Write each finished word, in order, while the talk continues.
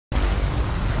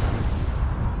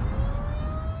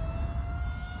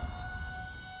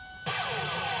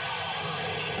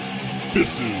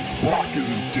This is Rock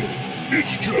Isn't Dead,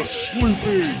 It's Just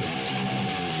Sleeping!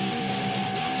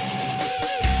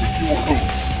 With your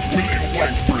hosts, William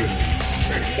Whitebread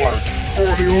and Mark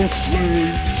Audio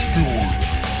Slave Stewart.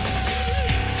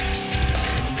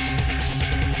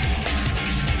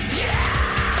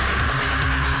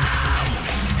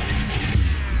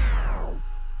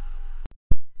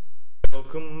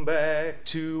 Welcome back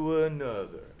to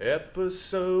another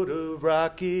episode of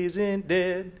Rock Isn't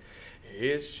Dead,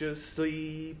 It's Just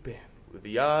Sleeping with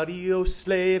the Audio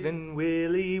Slave and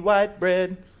Willie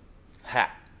Whitebread.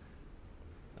 Ha!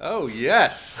 Oh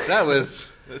yes, that was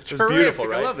It was beautiful,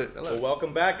 right? I love it. Well,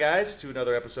 welcome back, guys, to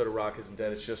another episode of Rock Isn't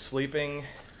Dead, It's Just Sleeping,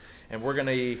 and we're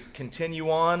gonna continue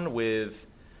on with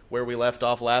where we left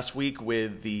off last week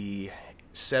with the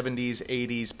 70s,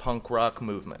 80s punk rock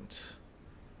movement.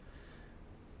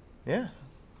 Yeah.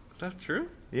 Is that true?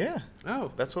 Yeah.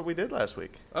 Oh, That's what we did last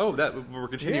week. that we're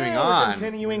continuing Yeah, on. we're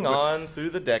continuing on through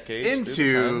the decades,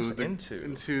 through the times,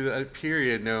 into a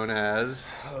period known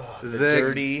as the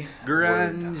dirty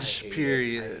grunge word. I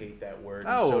period. hate that word.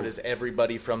 Oh. And so does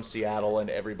everybody from Seattle and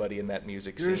everybody in that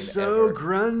music They're scene. so ever.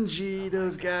 grungy,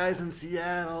 those guys in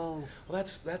Seattle. Well,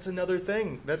 that's another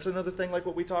thing. That's another thing, like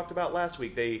what we talked about last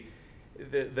week.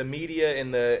 The media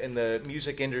and the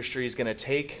music industry is going to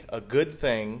take a good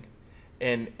thing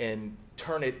and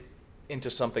turn it into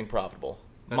something profitable,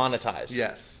 monetized.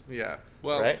 Yes, yeah.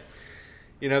 Well, right.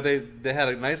 You know, they had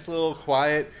a nice little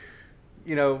quiet,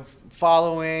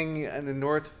 following in the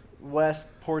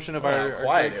northwest portion of our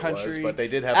quiet great country. it was, but they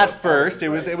did have at first. It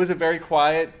was a very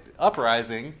quiet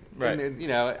uprising, Right.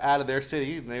 out of their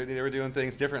city. They were doing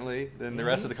things differently than the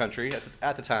rest of the country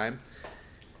at the time.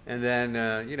 And then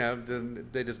then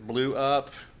they just blew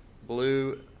up.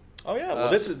 Oh yeah. Well,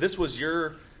 this was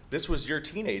your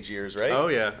teenage years, right? Oh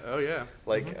yeah.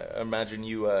 Like, imagine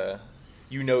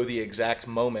you know the exact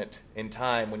moment in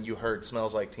time when you heard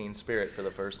 "Smells Like Teen Spirit" for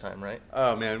the first time, right?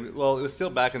 Oh man. Well, it was still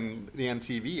back in the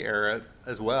MTV era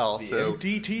as well. The so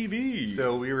MTV.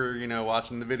 So we were,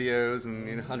 watching the videos, and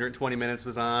 120 Minutes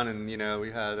was on, and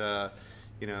we had,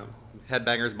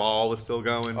 Headbangers Ball was still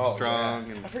going strong.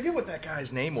 Yeah. And I forget what that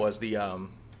guy's name was.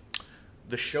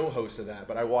 The show host of that,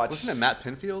 but I watched. Wasn't it Matt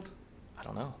Pinfield? I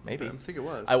don't know. Maybe. I think it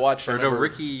was. I watched. Or no,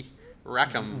 Ricky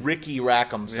Rackham. Ricky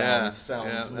Rackham sounds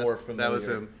more familiar. That was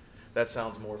him. That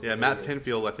sounds more familiar. Yeah, Matt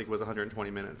Pinfield, I think, was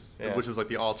 120 Minutes, Yeah. which was like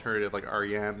the alternative, like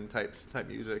REM type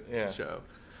music show.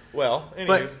 Well,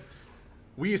 anyway. But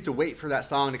we used to wait for that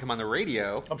song to come on the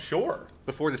radio. I'm sure.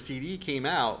 Before the CD came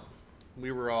out,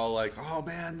 we were all like, oh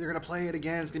man, they're going to play it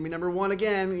again. It's going to be number one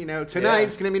again. Tonight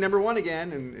it's going to be number one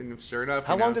again. And sure enough.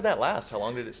 How long did that last? How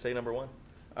long did it stay number one?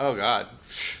 Oh, God.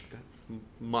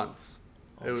 Months.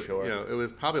 I'm sure. It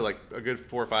was probably like a good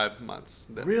 4 or 5 months.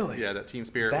 Really? Yeah, that Teen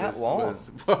Spirit that long?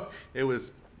 it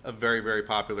was a very, very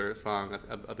popular song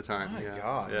at the time. My yeah.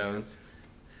 God. Yeah, man.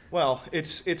 Well,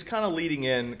 it's kind of leading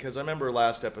in, because I remember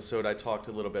last episode I talked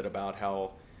a little bit about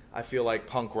how I feel like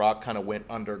punk rock kind of went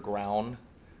underground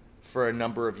for a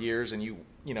number of years, and you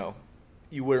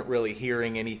weren't really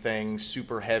hearing anything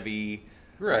super heavy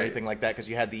or anything like that, because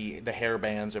you had the hair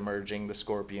bands emerging, the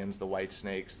Scorpions, the White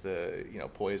Snakes, the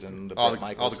Poison, the Bret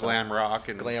Michaels all the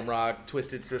stuff. glam rock,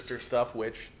 Twisted Sister stuff.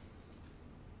 Which,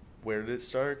 where did it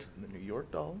start? The New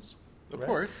York Dolls. of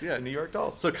course, yeah, The New York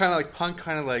Dolls. So kind of like punk,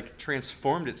 kind of like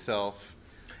transformed itself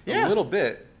Yeah. a little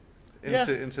bit Yeah.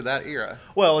 into that era.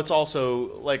 Well, it's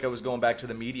also, like I was going back to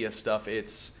the media stuff,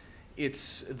 it's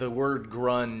the word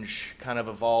grunge kind of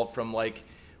evolved from like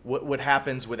what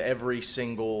happens with every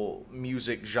single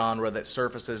music genre that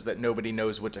surfaces that nobody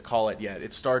knows what to call it yet.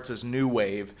 It starts as new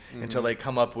wave until they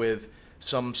come up with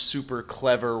some super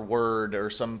clever word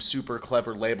or some super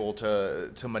clever label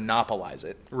to monopolize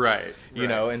it. Right.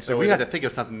 And so we had to think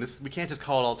of something. We can't just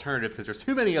call it alternative, because there's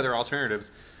too many other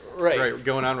alternatives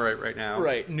going on right now.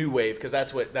 Right, new wave, because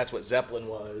that's what Zeppelin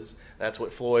was. That's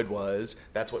what Floyd was.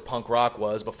 That's what punk rock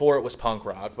was. Before it was punk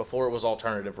rock. Before it was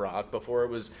alternative rock. Before it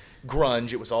was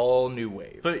grunge. It was all new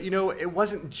wave. But it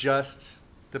wasn't just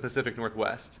the Pacific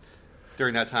Northwest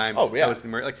during that time. Oh, yeah. That was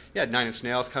you had 9 Inch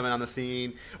Nails coming on the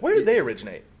scene. Where did they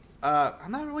originate?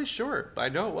 I'm not really sure, but I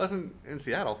know it wasn't in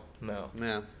Seattle. No.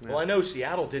 Yeah. Well, I know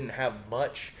Seattle didn't have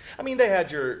much. I mean, they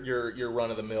had your run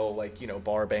of the mill, like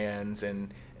bar bands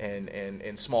and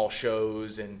small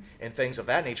shows and things of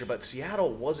that nature. But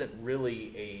Seattle wasn't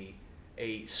really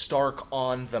a stark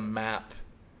on the map,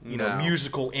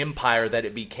 musical empire that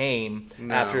it became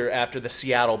after the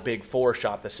Seattle Big Four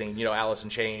shot the scene. Alice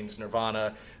in Chains,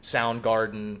 Nirvana,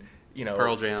 Soundgarden,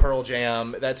 Pearl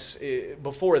Jam. That's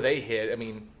before they hit. I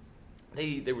mean,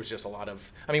 there was just a lot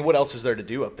of, I mean, what else is there to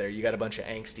do up there? You got a bunch of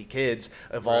angsty kids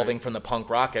evolving from the punk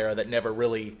rock era that never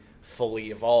really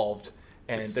fully evolved,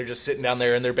 and they're just sitting down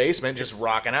there in their basement just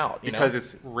rocking out. Because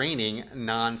it's raining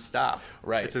nonstop.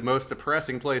 Right. It's the most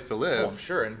depressing place to live. Oh, I'm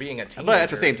sure, and being a teenager. But at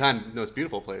the same time, the most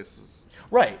beautiful places.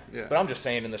 Right. Yeah. But I'm just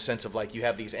saying in the sense of like you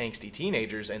have these angsty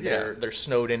teenagers and Yeah. they're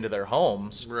snowed into their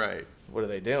homes. Right. What are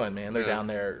they doing, man? They're Yeah. down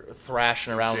there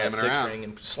thrashing around that Jamming six around. string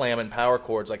and slamming power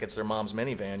chords like it's their mom's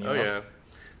minivan. You know? Yeah.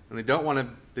 And they don't want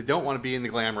to be in the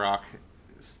glam rock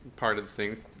part of the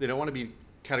thing. They don't want to be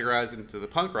categorized into the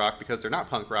punk rock because they're not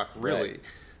punk rock really. Right.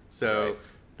 So Right.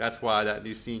 that's why that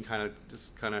new scene kind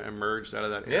of emerged out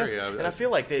of that area. And I feel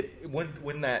like that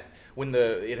when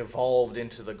it evolved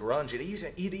into the grunge, it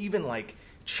even like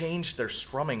changed their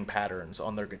strumming patterns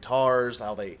on their guitars,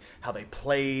 how they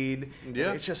played.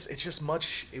 Yeah. It's just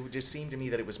much. It would just seem to me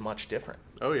that it was much different.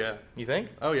 Oh yeah. You think?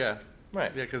 Oh yeah.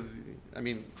 Right. Yeah, because I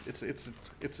mean, it's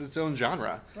its own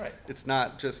genre. Right. It's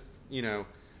not just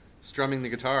strumming the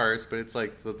guitars, but it's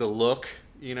like the look,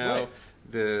 Right.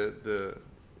 the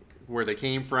where they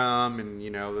came from,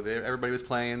 and everybody was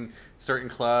playing certain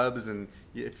clubs, and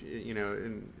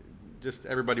and just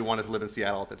everybody wanted to live in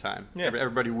Seattle at the time. Yeah.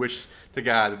 Everybody wished to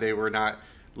God that they were not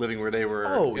living where they were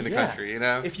in the country.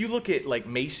 If you look at like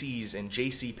Macy's and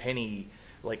J.C. Penney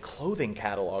like clothing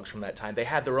catalogs from that time, they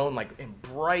had their own like in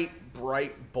bright,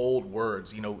 bold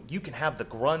words. You can have the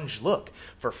grunge look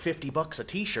for $50 a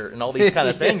T-shirt and all these kind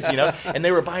of things. And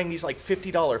they were buying these like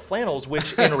 $50 flannels,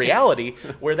 which in reality,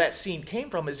 where that scene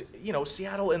came from is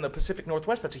Seattle in the Pacific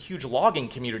Northwest. That's a huge logging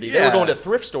community. They were going to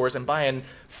thrift stores and buying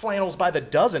flannels by the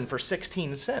dozen for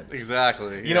 16 cents.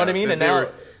 Exactly. You know what I mean? And now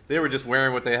they were just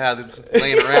wearing what they had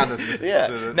laying around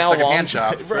the now secondhand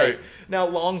shops. Right. Now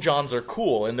long johns are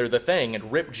cool and they're the thing,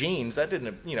 and ripped jeans, that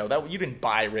didn't, that you didn't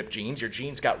buy ripped jeans. Your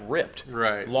jeans got ripped.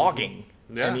 Right. Logging.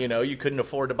 Yeah. And you couldn't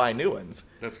afford to buy new ones.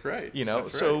 That's great.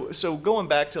 That's So going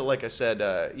back to, like I said,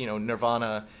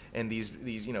 Nirvana and these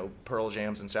Pearl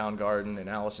Jams and Soundgarden and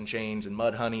Alice in Chains and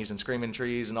Mudhoney's and Screaming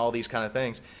Trees and all these kind of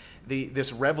things.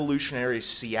 This revolutionary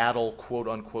Seattle quote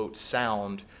unquote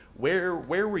sound. Where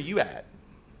were you at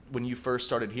when you first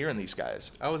started hearing these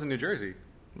guys? I was in New Jersey.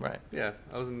 Right. Yeah,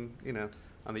 I was on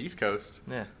the East Coast.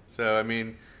 Yeah. So I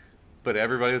mean, but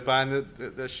everybody was buying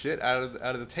the shit out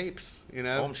of the tapes. Oh,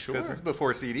 I'm sure. Because this is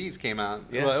before CDs came out.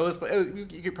 Yeah. Well, it was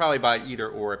you could probably buy either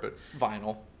or, but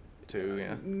Vinyl, too.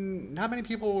 Yeah. not many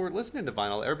people were listening to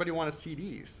vinyl. Everybody wanted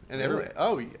CDs, and Really?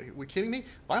 are you kidding me?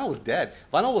 Vinyl was dead.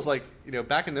 Vinyl was like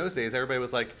back in those days, everybody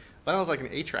was like vinyl was like an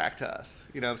 8-track to us.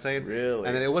 You know what I'm saying? Really?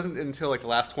 And then it wasn't until like the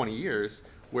last 20 years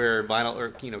where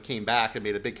vinyl came back and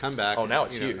made a big comeback. Oh, now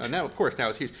it's huge. And now, of course, now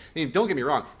it's huge. I mean, don't get me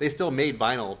wrong. They still made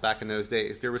vinyl back in those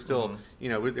days. There was still,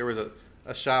 there was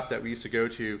a shop that we used to go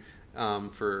to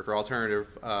for alternative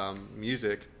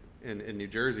music in New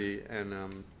Jersey,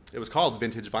 and it was called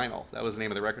Vintage Vinyl. That was the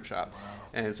name of the record shop. Wow.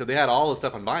 And so they had all the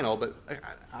stuff on vinyl, but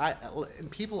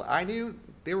and people I knew,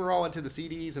 they were all into the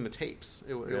CDs and the tapes.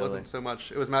 It wasn't so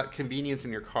much. It was about convenience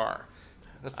in your car.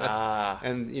 And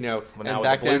Well, and now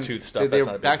back with the Bluetooth then, stuff, that's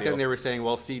not a big back deal. then they were saying,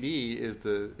 well, CD is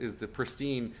the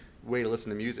pristine way to listen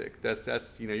to music.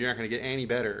 That's you're not going to get any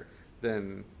better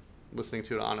than listening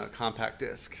to it on a compact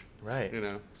disc. Right.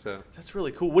 So That's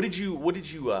really cool. What did you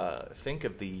think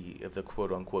of the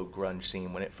quote unquote grunge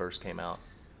scene when it first came out?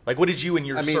 Like, what did you and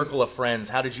your circle of friends?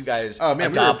 How did you guys adopt we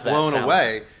were blown that sound?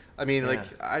 away. I mean, Yeah. like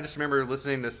I just remember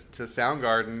listening to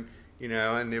Soundgarden,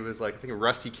 and it was like I think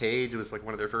Rusty Cage was like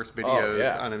one of their first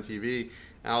videos on MTV,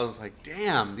 and I was like,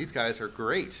 damn, these guys are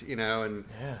great, and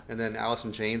then Alice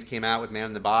in Chains came out with Man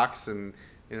in the Box, and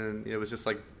it was just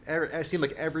like it seemed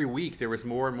like every week there was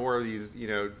more and more of these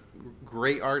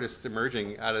great artists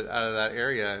emerging out of that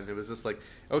area, and it was just like,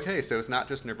 okay, so it's not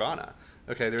just Nirvana.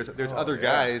 Okay, there's other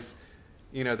guys,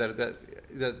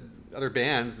 that other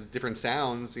bands, different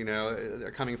sounds,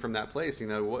 are coming from that place.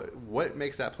 What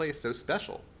makes that place so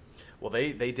special? Well,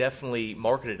 they definitely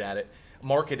marketed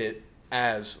it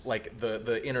as like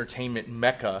the entertainment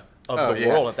mecca of the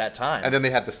world at that time. And then they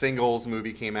had the Singles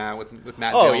movie came out with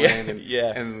Matt Oh, Dillon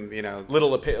yeah. and little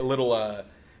but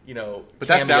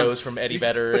that cameos from Eddie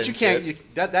Vedder. But you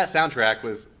can't. That soundtrack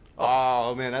was.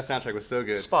 Oh man, that soundtrack was so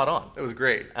good. Spot on. It was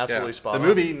great. Absolutely spot on. The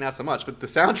movie, not so much, but the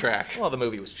soundtrack. Well, the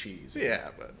movie was cheese. Yeah,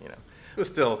 but it was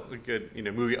still a good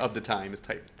movie of the times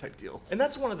type deal. And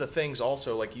that's one of the things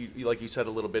also, like you said a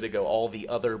little bit ago, all the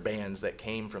other bands that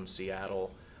came from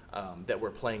Seattle that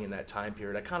were playing in that time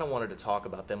period. I kind of wanted to talk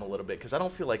about them a little bit because I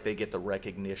don't feel like they get the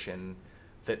recognition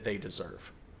that they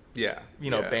deserve. Yeah.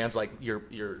 Bands like the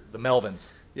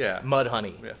Melvins. Yeah.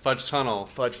 Mudhoney. Yeah. Fudge Tunnel.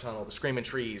 The Screaming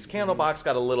Trees. Candlebox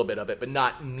got a little bit of it, but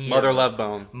not near. Mother Love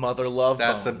Bone.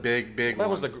 That's a big one.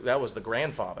 That was the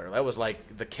grandfather. That was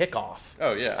like the kickoff.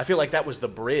 Oh, yeah. I feel like that was the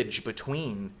bridge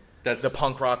between the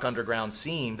punk rock underground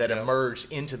scene that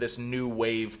emerged into this new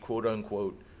wave, quote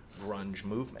unquote, grunge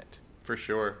movement. For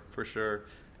sure.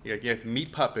 You have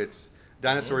Meat Puppets,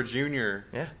 Dinosaur Jr.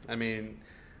 Yeah. I mean,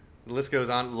 the list goes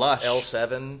on. Lush.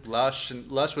 L7.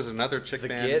 Lush was another chick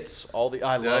band. The Gits.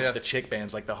 I love the chick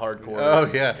bands, like the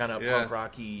hardcore, kind of punk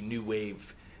rocky, new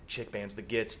wave chick bands. The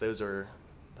Gits, those were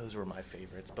my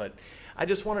favorites. But I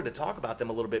just wanted to talk about them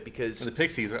a little bit because... And the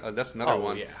Pixies, that's another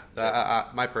one. Yeah.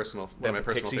 My personal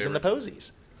Pixies favorites. And the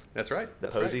Posies. That's right. The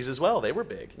Posies as well. They were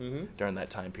big during that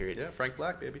time period. Yeah, Frank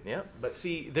Black, baby. Yeah, but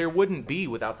see, there wouldn't be,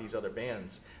 without these other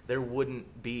bands, there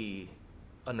wouldn't be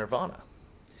a Nirvana.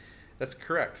 That's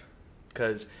correct.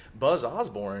 Because Buzz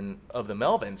Osborne of the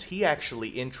Melvins, he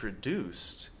actually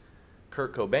introduced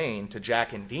Kurt Cobain to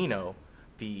Jack Endino,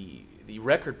 the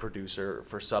record producer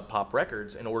for Sub Pop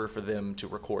Records, in order for them to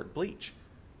record Bleach.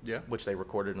 Yeah. Which they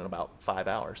recorded in about 5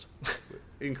 hours.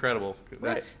 Incredible.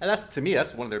 Right. And to me,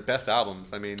 that's one of their best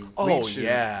albums. I mean,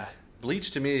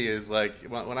 Bleach to me is like,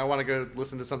 when I want to go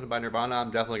listen to something by Nirvana,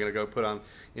 I'm definitely going to go put on,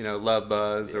 Love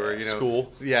Buzz or,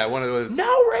 School. Yeah, one of those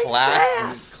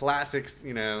classics,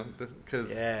 because...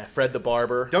 Yeah, Fred the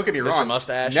Barber. Don't get me wrong. Mr.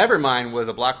 Mustache. Nevermind was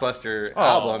a blockbuster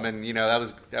album, and,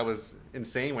 that was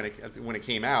insane when it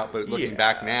came out, but looking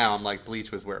back now, I'm like,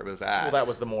 Bleach was where it was at. Well, that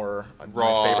was the more,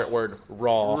 raw. my favorite word,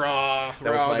 raw. Raw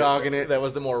dogging it. That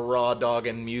was the more raw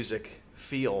dogging music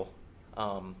feel.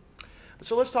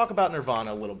 So let's talk about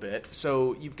Nirvana a little bit.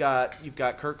 So you've got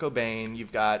Kurt Cobain,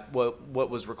 you've got what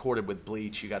was recorded with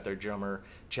Bleach, you got their drummer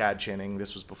Chad Channing.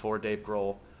 This was before Dave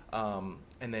Grohl,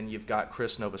 and then you've got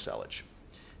Chris Novoselic.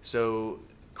 So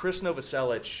Chris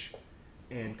Novoselic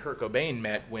and Kurt Cobain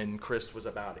met when Chris was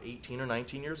about 18 or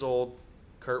 19 years old.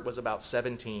 Kurt was about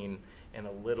 17, in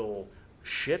a little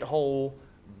shithole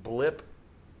blip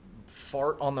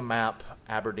fart on the map,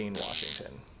 Aberdeen,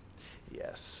 Washington.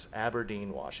 Yes,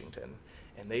 Aberdeen, Washington.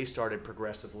 And they started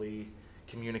progressively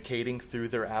communicating through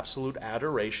their absolute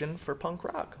adoration for punk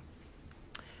rock.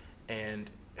 And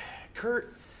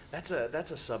Kurt, that's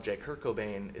a subject. Kurt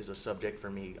Cobain is a subject for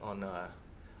me on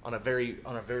a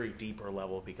very deeper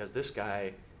level, because this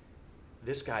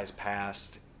guy's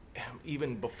past,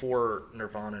 even before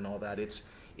Nirvana and all that, it's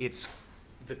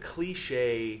the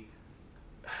cliche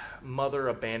mother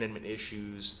abandonment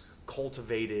issues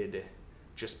cultivated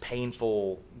just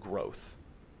painful growth.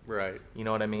 Right. You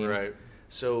know what I mean? Right.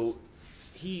 So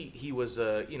he was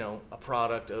a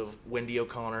product of Wendy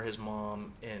O'Connor, his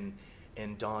mom, and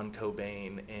Don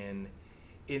Cobain, and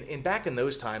in back in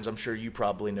those times, I'm sure you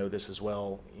probably know this as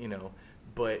well,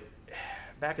 but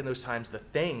back in those times, the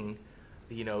thing,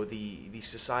 the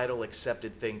societal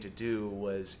accepted thing to do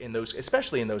was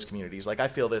especially in those communities. Like, I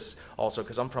feel this also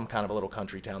because I'm from kind of a little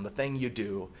country town. The thing you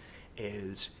do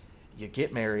is you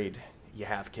get married, you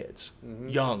have kids,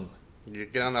 young. You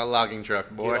get on that logging truck,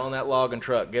 boy. Get on that logging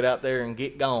truck. Get out there and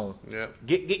get gone. Yep.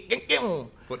 Get going.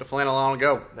 Put the flannel on and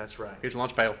go. That's right. Here's your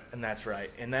lunch pail. And that's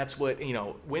right. And that's what,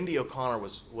 Wendy O'Connor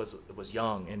was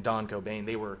young, and Don Cobain,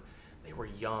 they were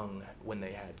young when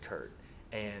they had Kurt.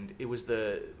 And it was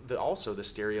also the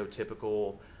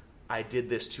stereotypical, I did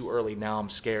this too early, now I'm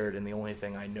scared, and the only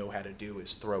thing I know how to do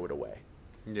is throw it away.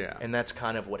 Yeah. And that's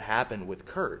kind of what happened with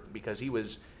Kurt, because he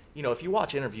was, if you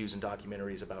watch interviews and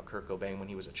documentaries about Kurt Cobain when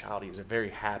he was a child, he was a very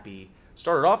happy,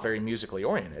 started off very musically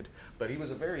oriented, but he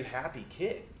was a very happy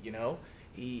kid,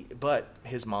 But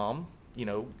his mom,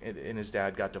 and his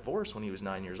dad got divorced when he was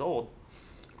 9 years old,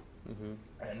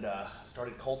 and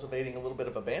started cultivating a little bit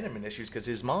of abandonment issues because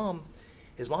his mom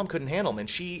couldn't handle him, and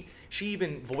she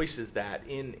even voices that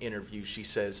in interviews. She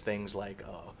says things like,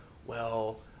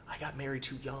 well, I got married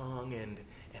too young, and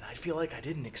I feel like I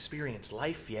didn't experience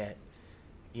life yet,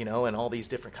 and all these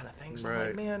different kind of things. Right. I'm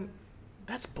like, man,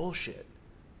 that's bullshit.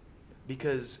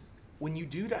 Because when you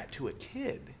do that to a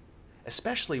kid,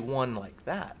 especially one like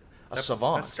that,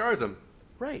 savant. That scars him.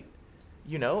 Right.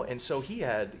 And so he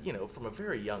had, from a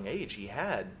very young age, he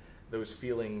had those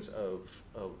feelings of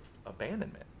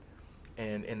abandonment.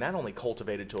 And that only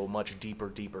cultivated to a much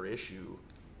deeper issue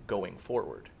going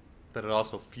forward. But it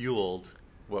also fueled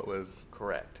what was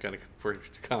correct going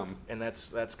to come. And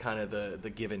that's kind of the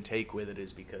give and take with it,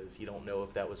 is because you don't know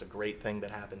if that was a great thing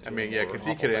that happened to him. Because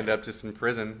he could end up just in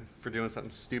prison for doing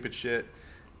something stupid shit,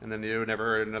 and then you would never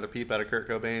heard another peep out of Kurt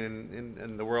Cobain,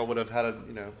 and the world would have had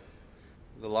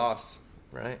the loss.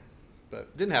 Right. But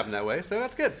it didn't happen that way, so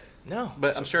that's good. No.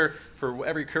 But I'm sure for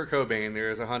every Kurt Cobain,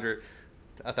 there's 100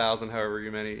 1,000, however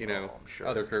many, I'm sure.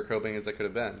 other Kurt Cobains that could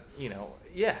have been.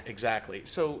 Yeah, exactly.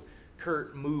 So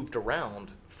Kurt moved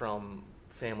around from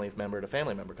family member to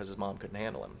family member because his mom couldn't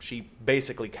handle him. She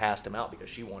basically cast him out because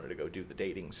she wanted to go do the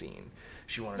dating scene.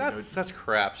 She wanted to go. That's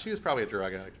crap. She was probably a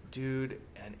drug addict. Dude,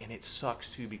 and it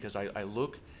sucks too because I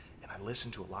look and I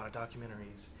listen to a lot of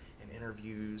documentaries and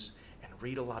interviews and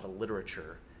read a lot of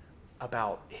literature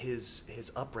about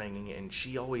his upbringing, and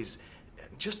she always,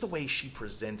 just the way she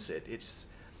presents it,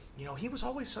 it's, he was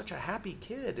always such a happy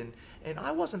kid, and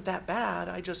I wasn't that bad.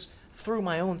 I just threw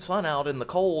my own son out in the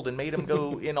cold and made him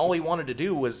go, and all he wanted to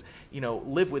do was,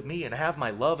 live with me and have my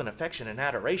love and affection and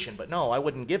adoration. But no, I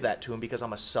wouldn't give that to him because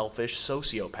I'm a selfish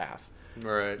sociopath.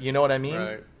 Right. You know what I mean?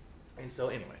 Right. And so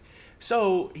anyway,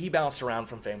 so he bounced around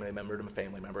from family member to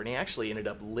family member, and he actually ended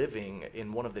up living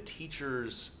in one of the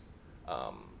teachers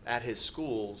at his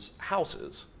school's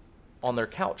houses on their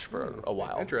couch for a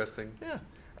while. Interesting. Yeah,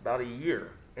 about a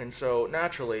year. And so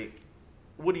naturally,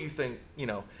 what do you think,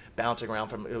 bouncing around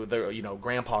from,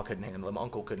 grandpa couldn't handle him,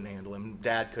 uncle couldn't handle him,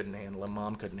 dad couldn't handle him,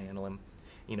 mom couldn't handle him,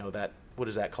 what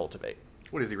does that cultivate?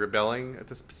 What, is he rebelling at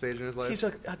this stage in his life? He's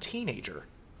a teenager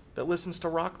that listens to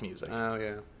rock music. Oh,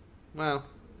 yeah. Well,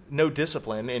 no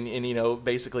discipline, and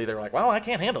basically they're like, well, I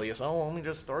can't handle you, so let me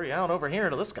just throw you out over here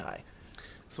to this guy.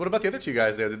 So what about the other two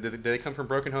guys there? Did they come from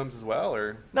broken homes as well,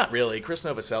 or? Not really. Chris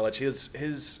Novoselic,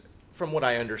 his from what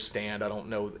I understand, I don't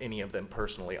know any of them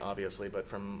personally, obviously, but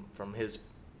from his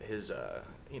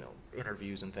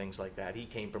interviews and things like that, he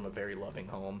came from a very loving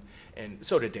home, and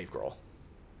so did Dave Grohl.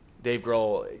 Dave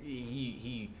Grohl,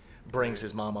 he brings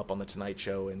his mom up on the Tonight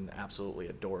Show and absolutely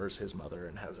adores his mother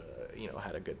and has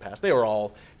had a good past. They were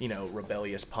all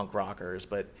rebellious punk rockers,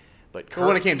 but Kurt,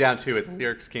 when it came down to it, the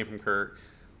lyrics came from Kurt.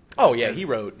 Oh yeah, he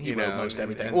wrote most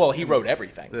everything. He wrote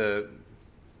everything. The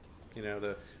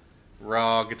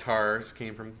raw guitars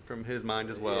came from his mind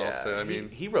as well. Yeah, so I mean,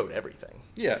 he wrote everything.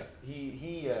 Yeah,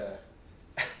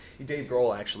 Dave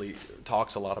Grohl actually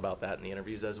talks a lot about that in the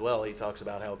interviews as well. He talks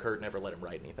about how Kurt never let him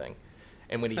write anything,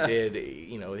 and when he did,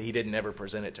 he didn't ever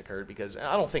present it to Kurt because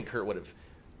I don't think Kurt would have,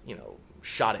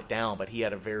 shot it down, but he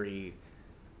had a very,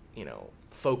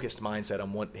 focused mindset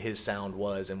on what his sound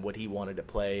was and what he wanted to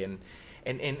play, and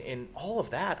all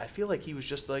of that. I feel like he was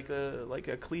just like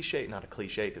a cliche, not a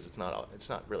cliche because it's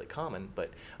not really common,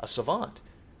 but a savant.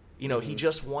 He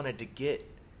just wanted to get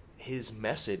his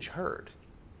message heard.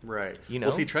 Right.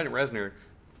 Well, see, Trent Reznor,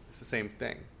 it's the same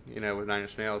thing. With Nine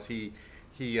Inch Nails, he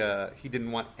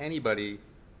didn't want anybody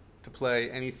to play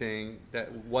anything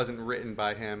that wasn't written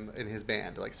by him in his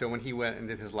band. Like, so when he went and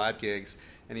did his live gigs,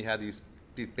 and he had these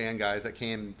band guys that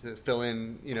came to fill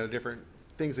in, different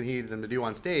things that he needed them to do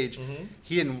on stage,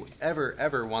 he didn't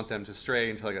ever want them to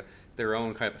stray into their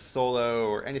own kind of solo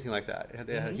or anything like that.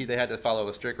 They had to follow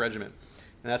a strict regimen,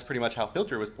 and that's pretty much how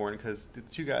Filter was born. Because the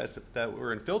two guys that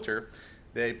were in Filter,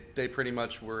 they pretty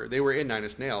much were in Nine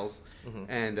Inch Nails,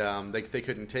 and they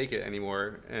couldn't take it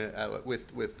anymore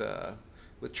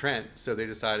with Trent, so they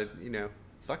decided,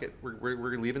 fuck it,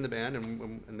 we're leaving the band,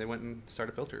 and they went and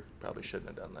started Filter. Probably shouldn't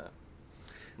have done that.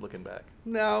 Looking back.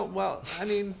 No, well, I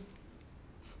mean,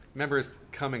 members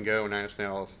come and go, Nine Inch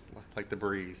Nails, like the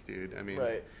breeze, dude. I mean,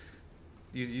 right.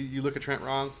 You look at Trent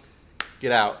wrong,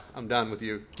 get out. I'm done with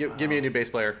you. Give me a new bass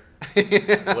player.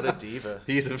 What a diva.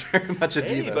 He's very much a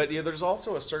diva. But there's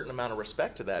also a certain amount of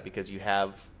respect to that because you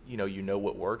have,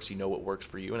 what works, what works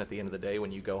for you, and at the end of the day,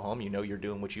 when you go home, you're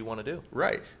doing what you want to do.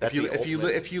 Right. That's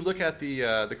if you look at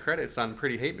the credits on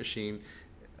Pretty Hate Machine,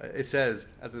 it says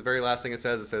at the very last thing it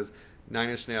says Nine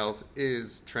Inch Nails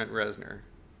is Trent Reznor.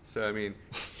 So I mean,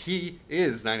 he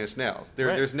is Nine Inch Nails.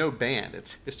 There's no band.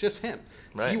 It's just him.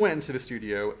 Right. He went into the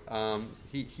studio.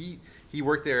 He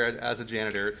worked there as a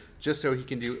janitor just so he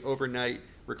can do overnight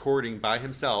recording by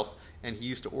himself. And he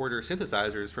used to order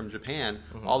synthesizers from Japan,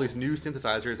 all these new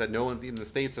synthesizers that no one in the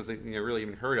States has really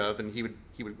even heard of. And he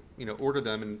would order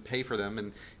them and pay for them,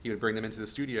 and he would bring them into the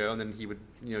studio, and then he would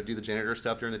do the janitor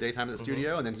stuff during the daytime at the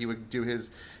studio, and then he would do his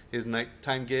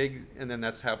nighttime gig, and then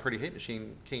that's how Pretty Hate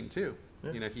Machine came too.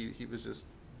 Yeah. He was just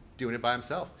doing it by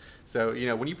himself. So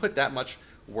when you put that much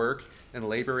work and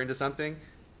labor into something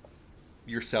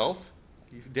yourself,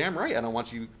 you're damn right. I don't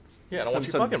want you. Yeah, I don't want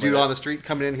you some fucking dude with on it. the street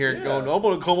coming in here going, "Oh, I'm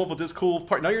gonna come up with this cool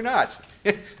part." No, you're not.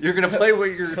 You're gonna play what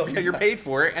you're paid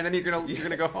for it, and then you're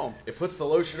gonna go home. It puts the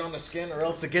lotion on the skin, or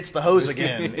else it gets the hose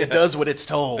again. Yeah. It does what it's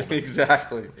told.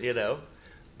 Exactly.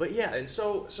 But yeah, and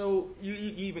so you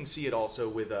even see it also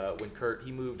with when Kurt,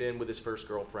 he moved in with his first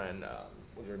girlfriend. What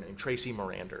was her name? Tracy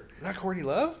Marander. Not Courtney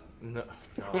Love? No,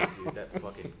 dude, that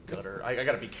fucking gutter. I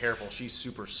gotta be careful. She's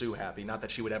super Sue happy. Not that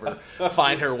she would ever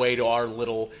find her way to our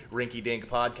little rinky-dink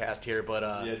podcast here, but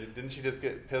yeah, didn't she just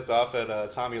get pissed off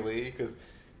at Tommy Lee because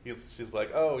she's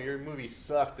like, "Oh, your movie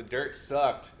sucked. The dirt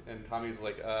sucked," and Tommy's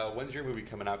like, "When's your movie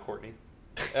coming out, Courtney?"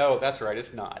 Oh, that's right,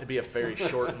 it's not. It'd be a very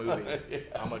short movie. Yeah.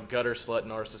 I'm a gutter slut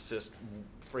narcissist,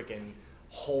 freaking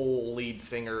whole lead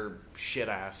singer shit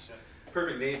ass.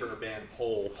 Perfect name for her band,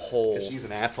 Hole. Hole. She's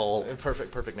an asshole.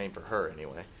 Perfect name for her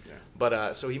anyway. Yeah.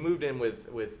 But so he moved in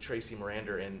with Tracy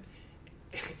Miranda,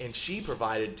 and she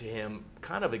provided to him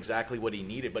kind of exactly what he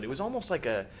needed, but it was almost like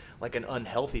an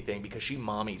unhealthy thing because she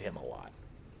mommied him a lot.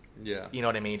 Yeah. You know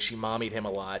what I mean? She mommied him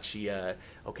a lot. She,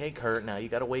 okay, Kurt, now you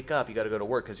got to wake up. You got to go to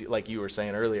work because, like you were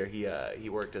saying earlier, he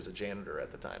worked as a janitor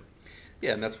at the time.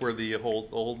 Yeah, and that's where the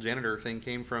whole janitor thing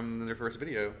came from in their first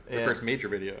video, their first major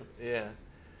video. Yeah,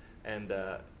 and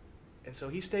so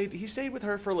he stayed with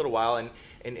her for a little while,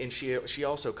 and she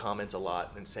also comments a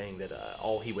lot and saying that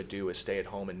all he would do is stay at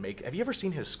home and make. Have you ever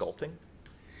seen his sculpting?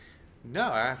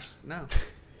 No, no.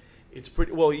 It's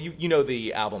pretty well. You know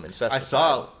the album Incesticide. I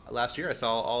saw last year. I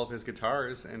saw all of his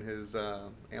guitars and his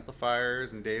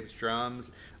amplifiers and Dave's drums,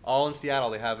 all in Seattle.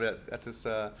 They have it at this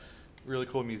really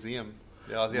cool museum.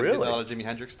 They have a lot of Jimi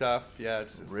Hendrix stuff. Yeah,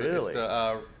 it's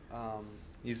the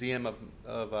Museum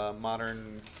of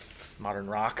Modern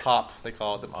Rock. Pop. They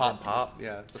call it the pop.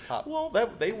 Yeah, it's a pop. Well,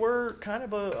 they were kind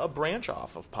of a branch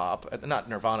off of pop. Not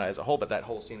Nirvana as a whole, but that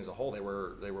whole scene as a whole. They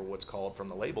were what's called from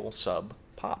the label sub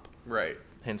pop. Right.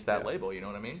 Hence that label, you know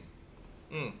what I mean?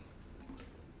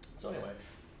 So anyway.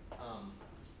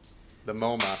 The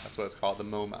MoMA, that's what it's called, the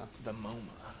MoMA. The MoMA.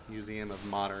 Museum of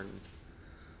Modern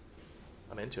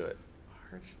I'm into it.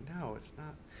 Art? No, it's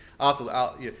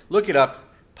not. Look it up.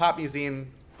 Pop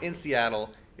Museum in Seattle.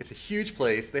 It's a huge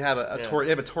place. They have they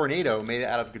have a tornado made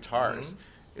out of guitars.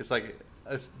 Mm-hmm. It's like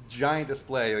a giant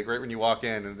display, like right when you walk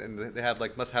in, and they have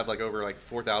must have over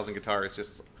 4,000 guitars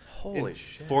just holy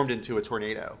shit formed into a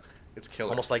tornado. It's killer.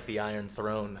 Almost like the Iron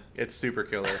Throne. It's super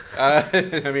killer.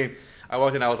 I mean, I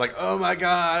walked in, I was like, oh my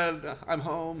god, I'm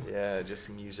home. Yeah, just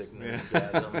music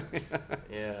nerdgasm.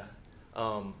 Yeah.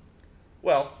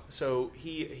 Well, so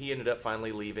he ended up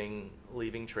finally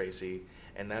leaving Tracy,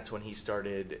 and that's when he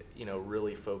started,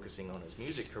 really focusing on his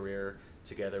music career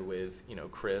together with,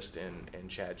 Chris and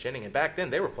Chad Channing. And back then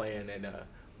they were playing in,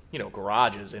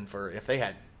 garages, and if they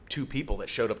had two people that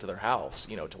showed up to their house,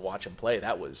 to watch him play,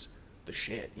 that was the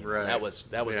shit. Right. That was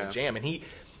the jam. And it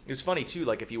was funny too,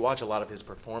 if you watch a lot of his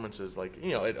performances,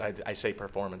 I say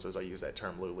performances, I use that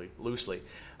term loosely.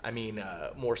 I mean,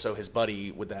 more so his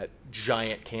buddy with that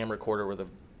giant camcorder with a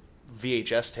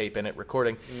VHS tape in it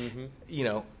recording. Mm-hmm.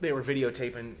 They were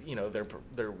videotaping,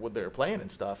 what they were playing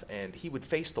and stuff, and he would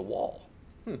face the wall,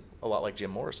 a lot like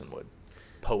Jim Morrison would.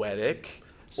 Poetic,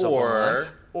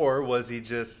 savant. Or was he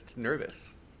just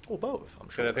nervous? Well, both, I'm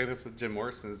sure. I think that's what Jim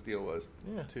Morrison's deal was,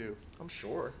 too. I'm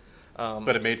sure.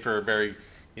 But it made for a very,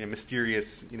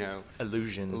 mysterious,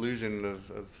 illusion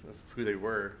of who they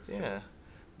were. So. Yeah.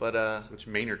 But, which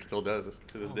Maynard still does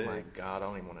to this day. Oh my god, I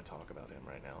don't even want to talk about him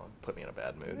right now. It put me in a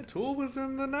bad mood. Yeah, Tool was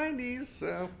in the 90s,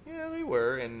 so... Yeah, they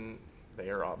were, and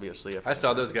they are obviously... I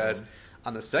saw those guys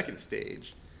on the second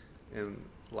stage in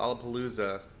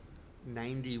Lollapalooza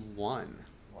 91.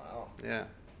 Wow. Yeah.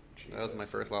 Jesus. That was my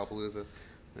first Lollapalooza.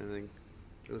 I think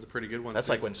it was a pretty good one. That's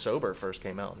like when Sober first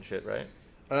came out and shit, right?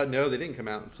 No, they didn't come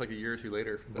out. It's like a year or two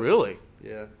later. Really?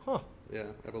 Yeah. Huh. Yeah,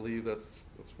 I believe that's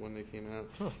when they came out.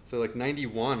 Huh. So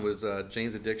 91 was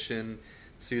Jane's Addiction,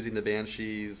 Susie and the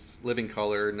Banshees, Living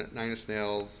Colour, Nine Inch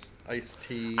Nails,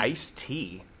 Ice-T.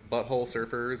 Ice-T? Butthole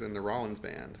Surfers, and the Rollins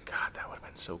Band. God, that would have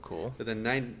been so cool. But then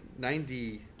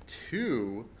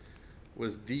 92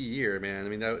 was the year, man. I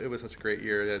mean, it was such a great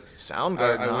year.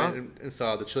 Soundgarden, I went and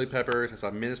saw the Chili Peppers. I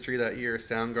saw Ministry that year,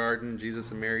 Soundgarden,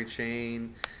 Jesus and Mary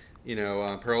Chain.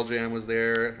 Pearl Jam was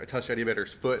there. I touched Eddie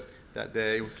Vedder's foot that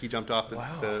day. He jumped off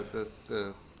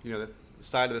the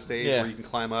side of the stage where you can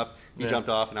climb up. He jumped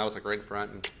off, and I was right in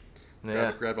front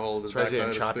and grabbed a hold of his backside of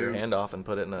his chop your hand off and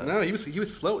put it in a... No, he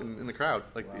was floating in the crowd.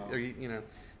 It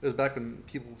was back when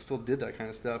people still did that kind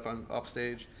of stuff off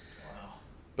stage.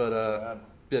 Wow.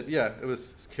 But yeah, it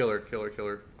was killer.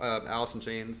 Alice in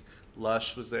Chains,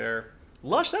 Lush was there.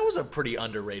 Lush, that was a pretty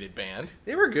underrated band.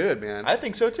 They were good, man. I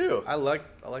think so too. I like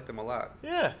them a lot.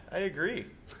 Yeah, I agree.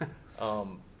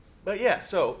 But yeah,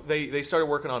 so they started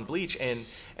working on Bleach, and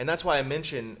that's why I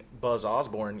mentioned Buzz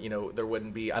Osborne. There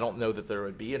wouldn't be, I don't know that there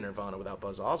would be a Nirvana without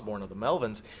Buzz Osborne or the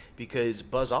Melvins, because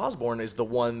Buzz Osborne is the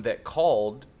one that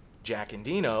called Jack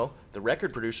Endino, the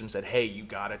record producer, and said, hey, you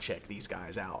gotta check these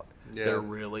guys out. Yeah. They're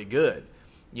really good.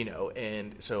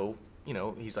 And so,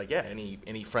 he's like, yeah,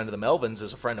 any friend of the Melvins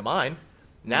is a friend of mine,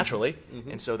 naturally.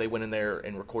 Mm-hmm. And so they went in there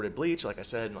and recorded Bleach, like I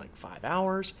said, in like 5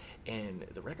 hours. And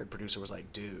the record producer was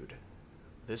like, dude,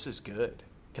 this is good.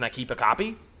 Can I keep a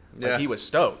copy? Like, he was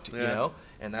stoked,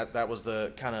 and that was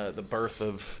the kind of the birth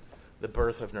of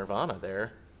Nirvana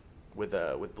there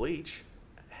with Bleach.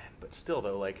 But still,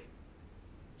 though, like,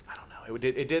 I don't know,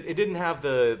 it didn't have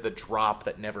the drop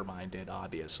that Nevermind did,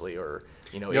 obviously, or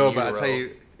No, but I'll tell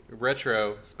you,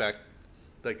 retrospect,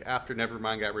 like after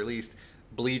Nevermind got released,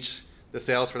 Bleach, the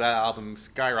sales for that album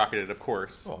skyrocketed, of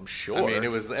course. Oh, I'm sure. I mean,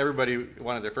 it was, everybody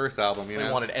wanted their first album,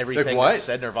 They wanted everything that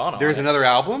said Nirvana. There's another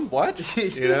album? What?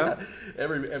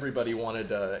 Everybody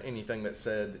wanted anything that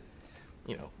said,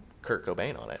 Kurt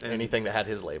Cobain on it. And anything that had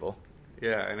his label.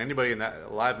 Yeah, and anybody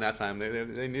alive in that time,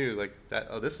 they knew like that.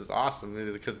 Oh, this is awesome,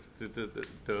 because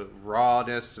the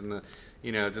rawness and the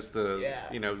just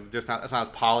it's not as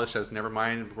polished as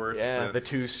Nevermind, of course. Yeah, the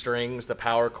 2 strings, the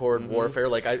power chord warfare.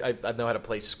 Like I know how to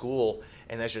play School,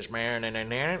 and that's just and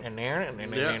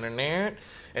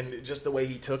just the way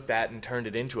he took that and turned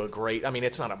it into a great. I mean,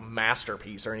 it's not a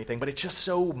masterpiece or anything, but it's just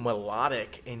so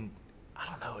melodic, and I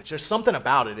don't know. It's just something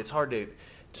about it. It's hard to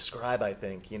describe, I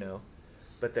think,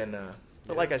 But then,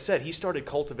 like I said, he started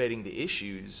cultivating the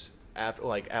issues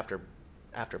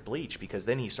after Bleach, because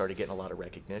then he started getting a lot of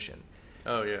recognition.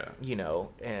 Oh yeah.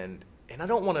 And I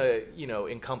don't want to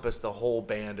encompass the whole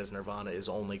band as Nirvana is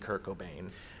only Kurt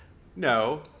Cobain.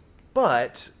 No.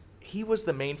 But he was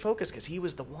the main focus, because he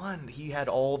was the one. He had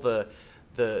all the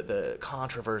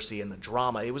controversy and the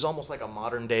drama. It was almost like a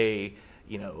modern day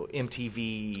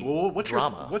MTV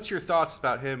drama. What's your thoughts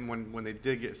about him when they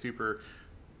did get super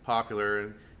popular,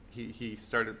 and he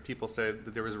started? People said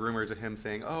that there was rumors of him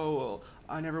saying, "Oh, well,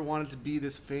 I never wanted to be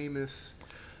this famous.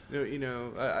 I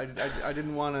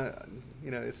didn't want to.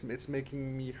 It's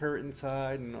making me hurt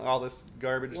inside, and all this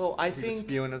garbage." Well, I think he was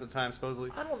spewing at the time,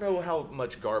 supposedly. I don't know how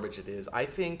much garbage it is. I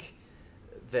think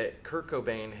that Kurt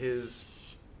Cobain, his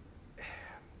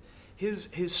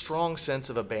strong sense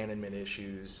of abandonment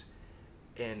issues,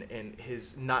 and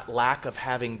his lack of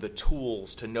having the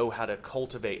tools to know how to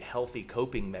cultivate healthy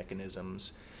coping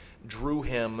mechanisms drew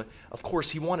him. Of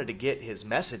course, he wanted to get his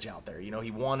message out there.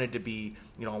 He wanted to be,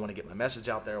 I want to get my message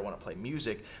out there. I want to play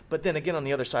music. But then again, on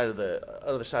the other side of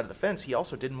the fence, he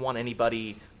also didn't want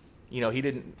anybody. He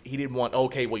didn't want,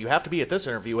 okay, well, you have to be at this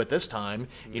interview at this time.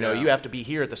 You have to be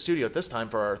here at the studio at this time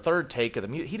for our third take of the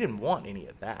music. He didn't want any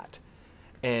of that.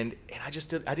 And I just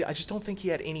don't think he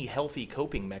had any healthy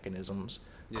coping mechanisms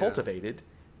cultivated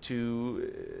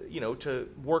to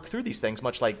work through these things,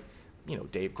 much like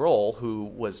Dave Grohl, who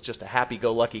was just a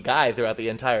happy-go-lucky guy throughout the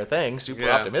entire thing, super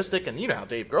optimistic, and how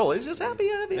Dave Grohl is, just happy.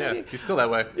 Yeah, he's still that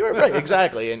way. Right,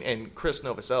 exactly. And Chris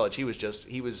Novoselic, he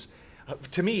was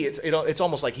to me, it's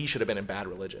almost like he should have been in Bad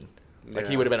Religion. Like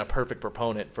he would have been a perfect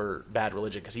proponent for Bad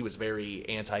Religion, because he was very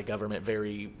anti-government,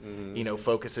 very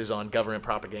focuses on government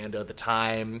propaganda at the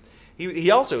time.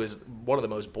 He also is one of the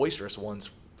most boisterous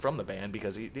ones from the band,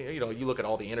 because you look at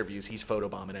all the interviews, he's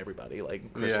photobombing everybody.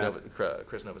 Like Chris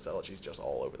Novoselic, he's just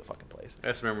all over the fucking place. I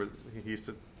just remember he used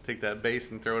to take that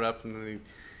bass and throw it up, and then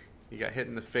he got hit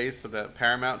in the face of that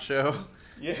Paramount show.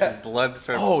 Yeah, and blood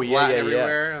started splatting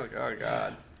everywhere. Like, oh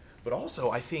god. But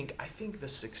also, I think the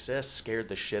success scared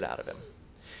the shit out of him,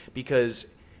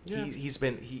 because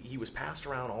he was passed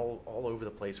around all over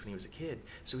the place when he was a kid,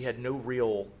 so he had no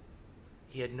real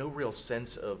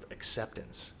sense of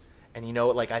acceptance. And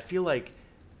I feel like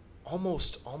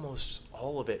almost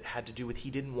all of it had to do with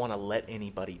he didn't want to let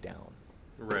anybody down.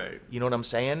 Right. You know what I'm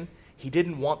saying? He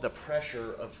didn't want the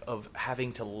pressure of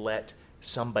having to let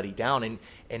somebody down.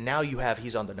 And now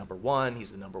he's on the number one.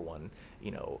 He's the number one.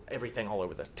 Everything all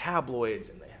over the tabloids,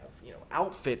 and they have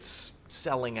outfits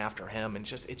selling after him, and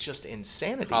it's just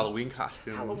insanity. Halloween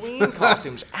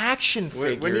costumes, action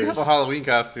figures. When you have a Halloween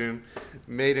costume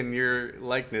made in your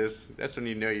likeness, that's when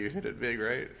you know you hit it big,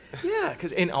 right? Yeah,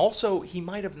 and also he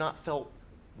might have not felt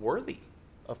worthy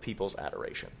of people's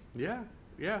adoration. Yeah.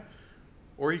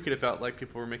 Or he could have felt like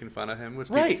people were making fun of him. Which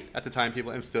right. At the time,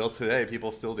 people, and still today,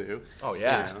 people still do. Oh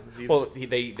yeah.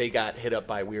 They got hit up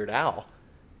by Weird Al.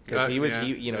 Because he was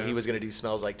going to do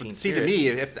Smells Like Teen Spirit. See, to me,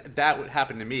 if that would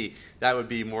happen to me, that would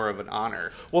be more of an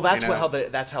honor. Well, that's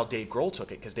that's how Dave Grohl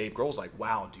took it. Because Dave Grohl's like,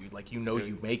 "Wow, dude, like you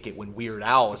make it when Weird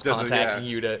Al is contacting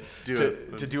you to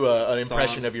do an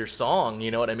impression of your song."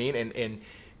 You know what I mean? And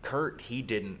Kurt,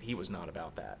 he was not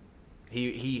about that.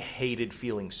 He hated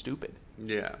feeling stupid.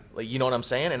 Yeah. Like, you know what I'm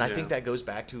saying? And I think that goes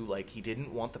back to, like, he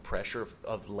didn't want the pressure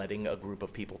of letting a group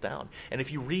of people down. And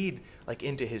if you read, like,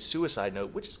 into his suicide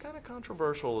note, which is kind of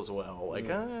controversial as well, like,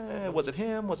 was it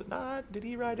him? Was it not? Did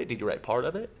he write it? Did he write part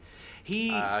of it? He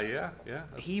wanted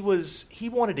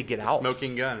to get out.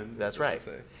 Smoking gun. That's right.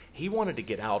 He wanted to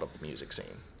get out of the music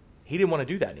scene. He didn't want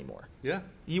to do that anymore. Yeah.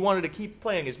 He wanted to keep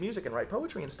playing his music and write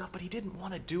poetry and stuff, but he didn't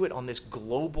want to do it on this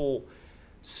global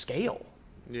scale.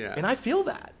 Yeah. And I feel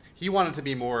that. He wanted to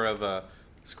be more of a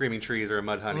Screaming Trees or a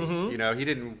Mudhoney. Mm-hmm. You know, he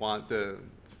didn't want the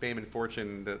fame and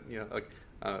fortune that, you know, like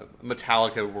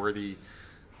Metallica-worthy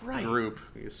group,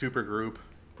 super group.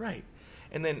 Right.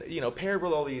 And then, you know, paired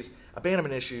with all these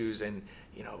abandonment issues and,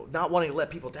 you know, not wanting to let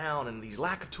people down and these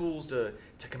lack of tools to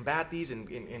combat these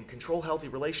and control healthy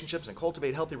relationships and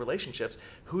cultivate healthy relationships,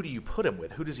 who do you put him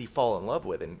with? Who does he fall in love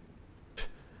with and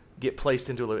get placed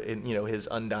into, you know, his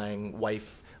undying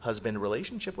wife-husband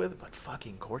relationship with? But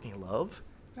fucking Courtney Love?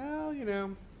 Well, you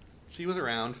know, she was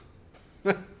around.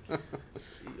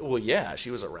 Well, yeah,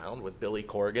 she was around with Billy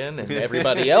Corgan and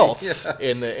everybody else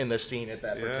in the scene at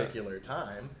that particular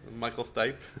time. Michael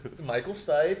Stipe. Michael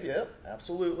Stipe, yep,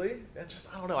 absolutely. And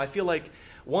just, I don't know, I feel like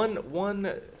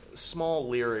one small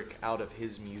lyric out of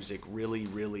his music really,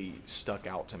 really stuck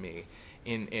out to me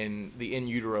in the In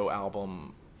Utero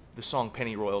album, the song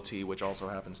Penny Royalty, which also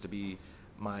happens to be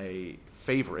my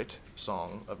favorite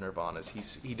song of Nirvana's.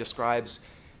 He describes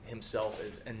himself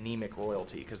as anemic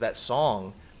royalty because that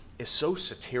song is so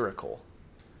satirical.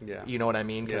 Yeah. You know what I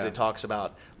mean? Because it talks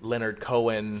about Leonard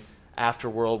Cohen,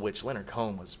 Afterworld, which Leonard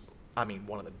Cohen was, I mean,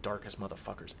 one of the darkest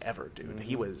motherfuckers ever, dude. Mm-hmm.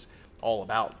 He was all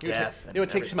about death. You know, it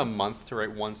takes him a month to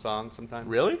write one song sometimes.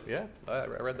 Really? Yeah, I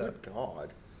read that. Good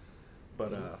God.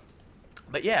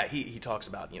 But yeah, he talks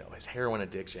about, you know, his heroin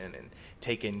addiction and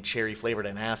taking cherry-flavored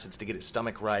antacids to get his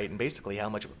stomach right and basically how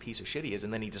much of a piece of shit he is.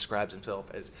 And then he describes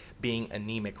himself as being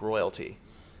anemic royalty.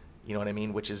 You know what I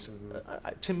mean? Which is,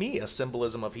 to me, a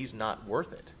symbolism of he's not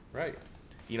worth it. Right.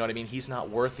 You know what I mean? He's not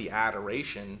worth the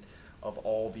adoration of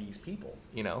all these people,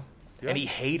 you know? Yeah. And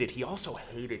he also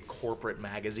hated corporate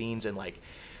magazines and, like,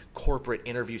 corporate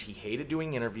interviews. He hated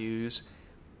doing interviews.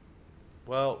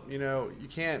 Well, you know, you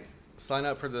can't sign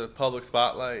up for the public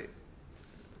spotlight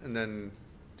and then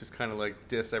just kind of like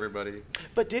diss everybody.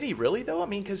 But did he really though? I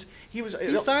mean, because he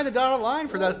signed the dotted line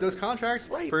for those contracts,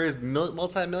 right, for his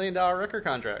multi-million-dollar record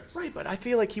contracts. Right, but I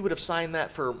feel like he would have signed that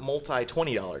for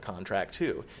 $20 contract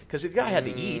too, because the guy had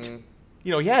to eat.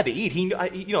 You know, he had to eat. He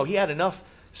had enough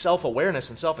self-awareness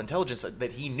and self-intelligence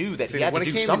that he knew that he had to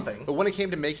do something. But when it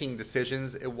came to making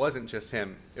decisions, it wasn't just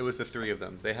him. It was the three of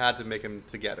them. They had to make them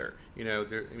together. You know,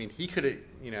 I mean, he could have,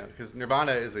 you know, because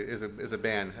Nirvana is a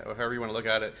band, however you want to look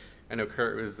at it. I know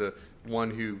Kurt was the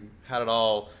one who had it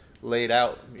all laid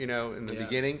out, you know, in the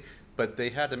beginning. But they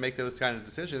had to make those kind of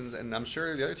decisions, and I'm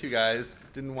sure the other two guys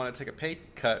didn't want to take a pay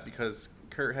cut because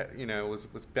Kurt, you know, was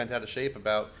bent out of shape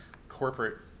about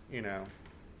corporate, you know,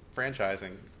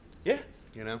 franchising. Yeah.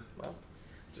 You know? Well,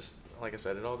 just like I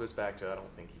said, it all goes back to I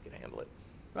don't think he could handle it.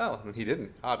 Well, I mean, he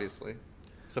didn't, obviously.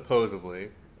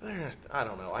 Supposedly. I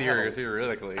don't know.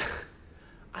 Theoretically.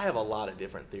 I have a lot of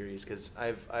different theories because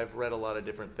I've read a lot of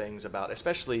different things about,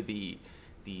 especially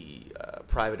the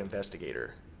private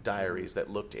investigator diaries that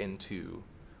looked into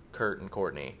Kurt and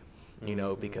Courtney. You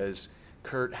know, because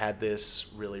Kurt had this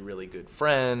really, really good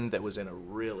friend that was in a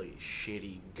really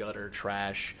shitty gutter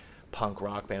trash punk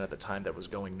rock band at the time that was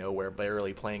going nowhere,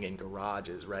 barely playing in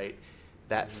garages, right?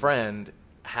 That friend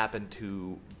happened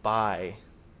to buy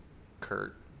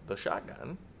Kurt the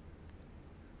shotgun,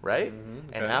 right?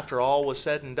 Okay. And after all was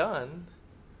said and done,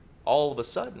 all of a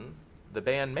sudden, the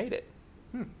band made it.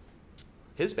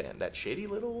 His band, that shitty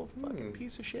little fucking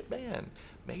piece of shit band,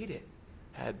 made it.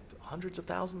 Had hundreds of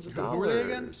thousands of dollars. Who were they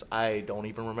again? I don't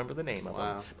even remember the name of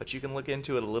them, but you can look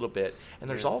into it a little bit. And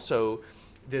there's also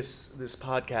this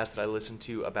podcast that I listened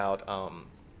to about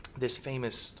this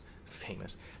famous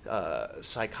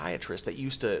psychiatrist that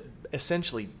used to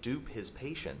essentially dupe his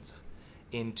patients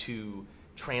into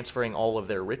transferring all of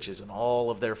their riches and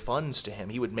all of their funds to him.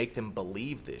 He would make them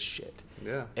believe this shit.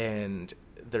 Yeah. And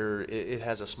it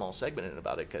has a small segment in it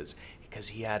about it because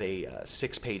he had a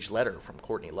 6-page letter from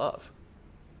Courtney Love.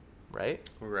 Right?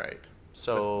 Right.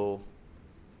 So...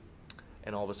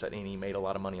 And all of a sudden, he made a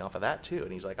lot of money off of that too.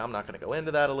 And he's like, I'm not going to go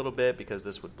into that a little bit because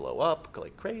this would blow up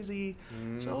like crazy.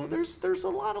 So there's a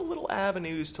lot of little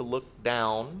avenues to look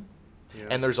down. Yeah.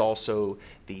 And there's also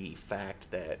the fact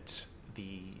that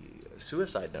the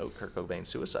suicide note, Kurt Cobain's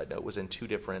suicide note, was in two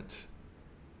different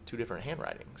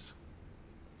handwritings.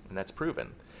 And that's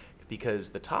proven. Because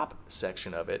the top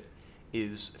section of it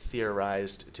is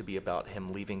theorized to be about him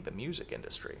leaving the music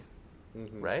industry,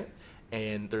 right?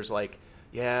 And there's like,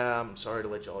 yeah, I'm sorry to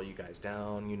let all you guys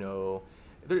down, you know.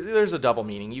 There's a double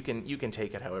meaning. You can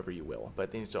take it however you will.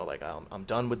 But then he's all like, I'm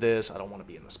done with this. I don't want to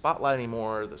be in the spotlight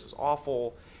anymore. This is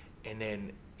awful. And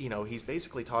then, you know, he's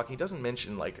basically talking. He doesn't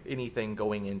mention like anything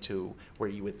going into where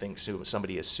you would think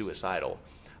somebody is suicidal.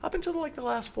 Up until like the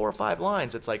last 4 or 5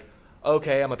 lines, it's like,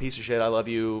 okay, I'm a piece of shit. I love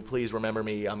you. Please remember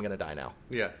me. I'm going to die now.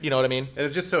 Yeah. You know what I mean? And it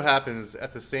just so happens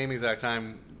at the same exact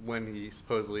time when he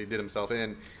supposedly did himself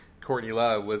in, Courtney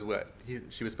Love was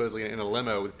she was supposedly in a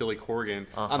limo with Billy Corgan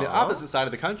on the opposite side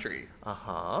of the country.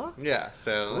 Yeah,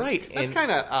 so that's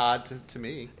kind of odd to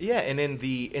me. Yeah, and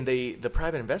the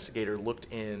private investigator looked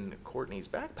in Courtney's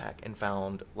backpack and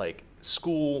found like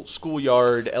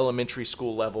schoolyard, elementary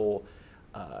school level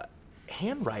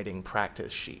handwriting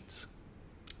practice sheets.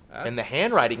 And the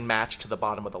handwriting matched to the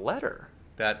bottom of the letter.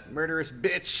 That murderous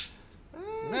bitch.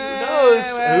 Who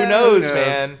knows? Who knows,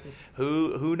 man?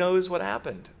 Who knows what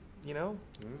happened? You know?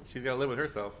 She's got to live with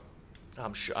herself.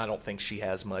 I'm sure. I don't think she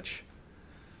has much.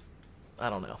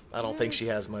 I don't know. I don't think she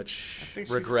has much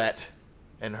regret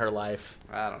in her life.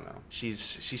 I don't know. She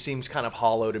seems kind of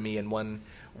hollow to me and one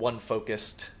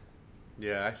focused.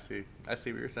 Yeah, I see what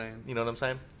you're saying. You know what I'm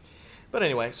saying? But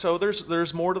anyway, so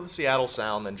there's more to the Seattle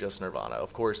sound than just Nirvana.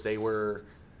 Of course, they were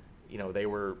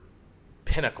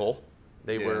pinnacle.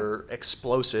 They were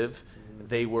explosive.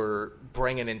 They were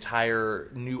bringing an entire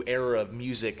new era of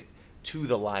music to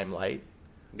the limelight.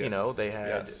 Yes. You know, they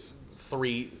had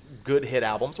 3 good hit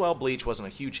albums. Well, Bleach wasn't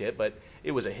a huge hit, but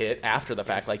it was a hit after the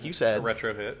fact, like you said. A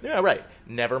retro hit. Yeah, right.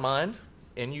 Nevermind,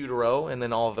 In Utero, and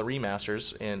then all of the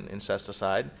remasters in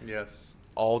Incesticide. Yes.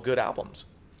 All good albums.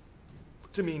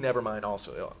 To me, Nevermind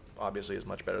also obviously is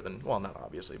much better than, well, not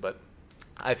obviously, but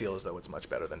I feel as though it's much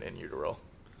better than In Utero.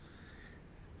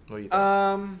 What do you think?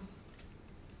 I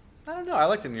don't know. I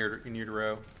liked In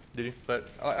Utero. Did you? But,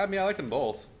 I mean, I liked them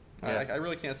both. Yeah. I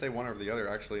really can't say one over the other,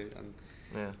 actually,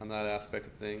 on that aspect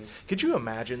of things. Could you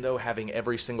imagine, though, having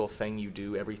every single thing you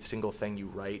do, every single thing you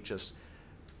write,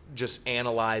 just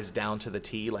analyzed down to the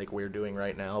T, like we're doing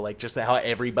right now? Like, just how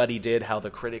everybody did, how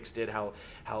the critics did, how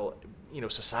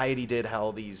society did, how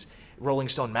these Rolling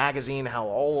Stone magazine, how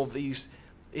all of these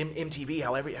MTV,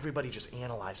 how everybody just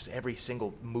analyzes every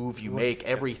single move you make,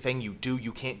 everything you do.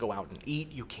 You can't go out and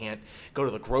eat. You can't go to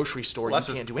the grocery store. You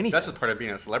can't do anything. That's just part of being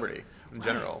a celebrity in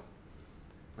general.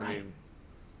 Right.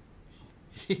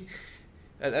 I mean,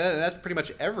 and that's pretty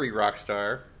much every rock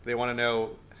star. They want to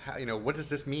know, how, what does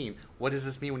this mean? What does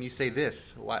this mean when you say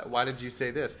this? Why did you say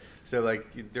this? So, like,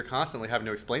 they're constantly having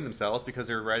to explain themselves because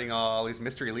they're writing all these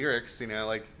mystery lyrics,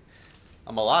 like,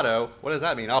 a mulatto. What does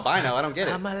that mean? Albino. I don't get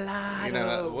it. A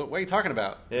mulatto. What are you talking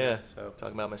about? Yeah. So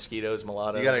talking about mosquitoes,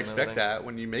 mulattoes. You got to expect that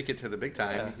when you make it to the big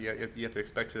time. Yeah. You have to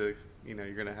expect to.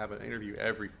 You're going to have an interview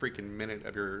every freaking minute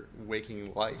of your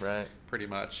waking life. Right. Pretty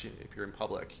much, if you're in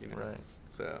public. Right.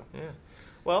 So. Yeah.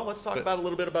 Well, let's talk about a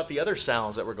little bit about the other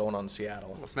sounds that were going on in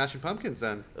Seattle. Well, Smashing Pumpkins,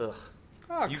 then. Ugh.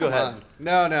 Oh, you go ahead.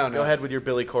 No. Go ahead with your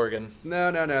Billy Corgan.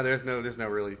 No. There's no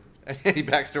really any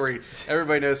backstory.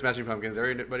 Everybody knows Smashing Pumpkins.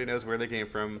 Everybody knows where they came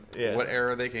from, what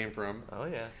era they came from. Oh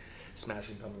yeah,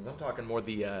 Smashing Pumpkins. I'm talking more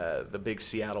the big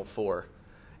Seattle 4,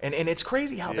 and it's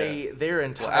crazy how their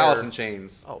entire Alice in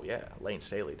Chains. Oh yeah, Lane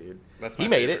Staley, dude. That's he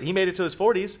made it. He made it to his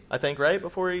 40s, I think, right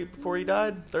before he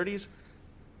died. 30s,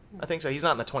 I think so. He's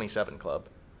not in the 27 club.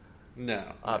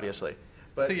 No, obviously,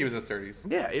 but I think he was in his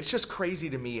 30s. Yeah, it's just crazy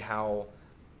to me how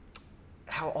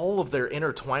all of their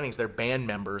intertwinings, their band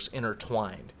members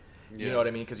intertwined. You know what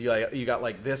I mean? Because you got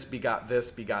like this begot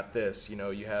this begot this.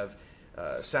 You have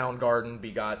Soundgarden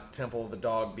begot Temple of the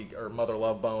Dog, or Mother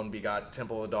Love Bone begot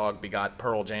Temple of the Dog begot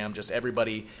Pearl Jam. Just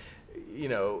everybody,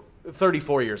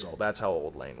 34 years old. That's how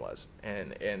old Lane was.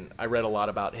 And I read a lot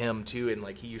about him too. And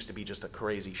like he used to be just a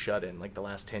crazy shut-in like the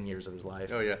last 10 years of his life.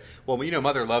 Oh yeah. Well,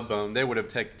 Mother Love Bone, they would have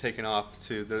taken off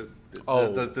to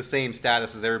the same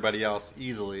status as everybody else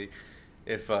easily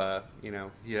if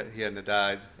he hadn't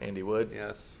died. Andy Wood.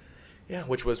 Yes. Yeah,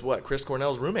 which was what? Chris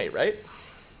Cornell's roommate, right?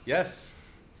 Yes.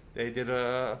 They did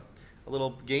a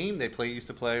little game they used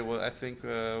to play, I think,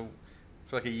 for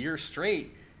like a year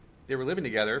straight. They were living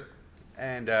together,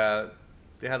 and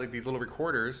they had like these little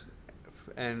recorders,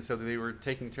 and so they were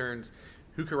taking turns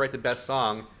who could write the best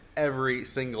song every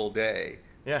single day.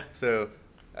 Yeah. So,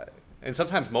 and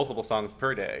sometimes multiple songs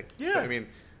per day. Yeah. So, I mean,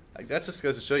 like, that just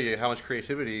goes to show you how much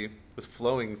creativity was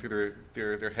flowing through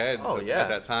their heads at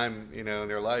that time, in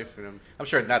their life. And I'm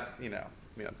sure not,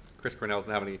 Chris Cornell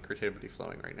doesn't have any creativity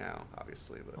flowing right now,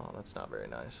 obviously. But. Oh, that's not very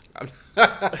nice.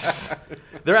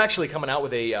 They're actually coming out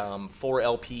with a 4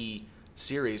 LP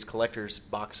series, collector's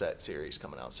box set series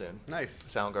coming out soon. Nice.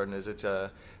 Soundgarden is it's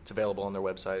available on their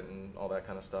website and all that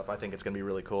kind of stuff. I think it's gonna be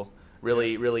really cool.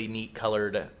 Really, really neat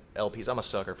colored LPs. I'm a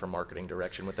sucker for marketing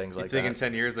direction with things like that. You think in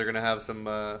 10 years they're gonna have some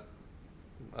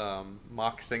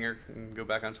mock singer and go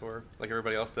back on tour like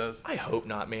everybody else does? I hope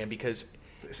not, man, because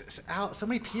so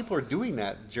many people are doing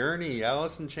that. Journey,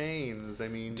 Alice in Chains. I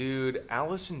mean, dude,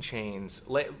 Alice in Chains.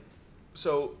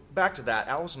 So back to that,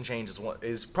 Alice in Chains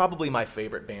is probably my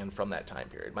favorite band from that time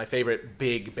period. My favorite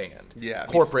big band,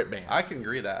 corporate band. I can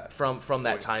agree that from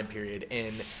that time period.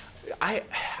 And I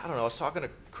don't know. I was talking to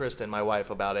Kristen, my wife,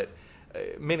 about it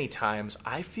many times.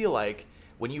 I feel like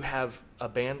when you have a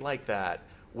band like that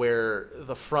where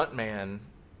the front man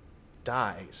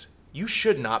dies, you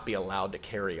should not be allowed to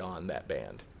carry on that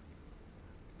band,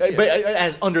 but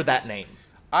as under that name.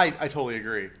 I totally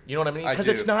agree. You know what I mean? Because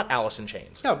it's not Alice in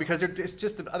Chains. No, because it's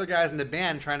just the other guys in the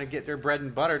band trying to get their bread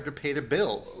and butter to pay their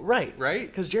bills. Right. Right?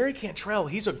 Because Jerry Cantrell,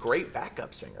 he's a great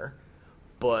backup singer,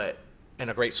 and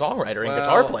a great songwriter and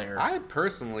guitar player. I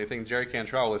personally think Jerry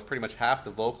Cantrell was pretty much half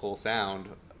the vocal sound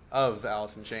of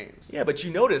Alice in Chains. Yeah, but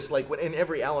you notice, like, in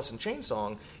every Alice in Chains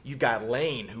song, you've got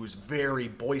Lane, who's very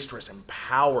boisterous and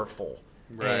powerful.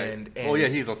 Right. And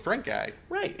he's a front guy.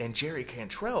 Right. And Jerry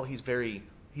Cantrell, he's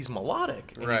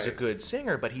melodic, and he's a good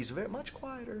singer, but he's very much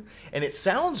quieter. And it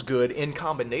sounds good in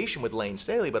combination with Lane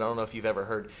Staley, but I don't know if you've ever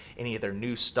heard any of their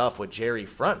new stuff with Jerry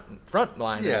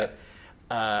frontline. Yeah.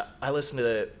 I listened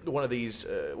to one of their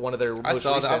most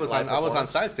recent I was on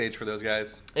side stage for those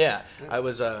guys. Yeah. I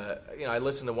was, I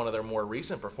listened to one of their more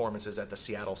recent performances at the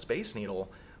Seattle Space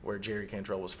Needle, where Jerry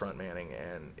Cantrell was frontmanning,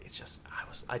 and it's just,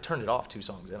 I turned it off 2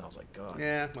 songs in. I was like,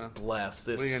 God, bless,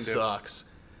 this sucks.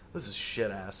 This is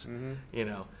shit ass,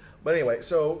 But anyway,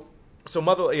 so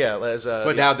Mother,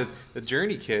 now the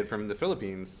Journey kid from the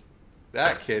Philippines,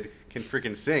 that kid can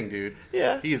freaking sing, dude.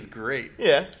 Yeah, he is great.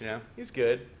 Yeah, he's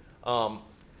good.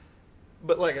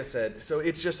 But like I said, so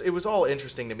it was all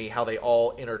interesting to me how they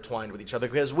all intertwined with each other,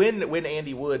 because when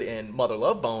Andy Wood and Mother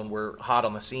Love Bone were hot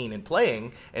on the scene and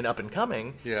playing and up and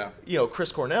coming,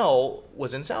 Chris Cornell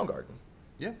was in Soundgarden.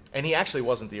 Yeah, and he actually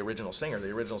wasn't the original singer.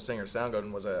 The original singer of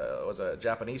Soundgarden was a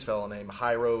Japanese fellow named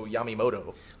Hiro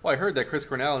Yamamoto. Well, I heard that Chris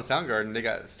Cornell and Soundgarden, they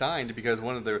got signed because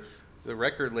one of the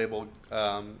record label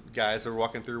guys were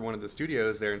walking through one of the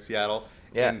studios there in Seattle.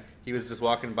 Yeah. And he was just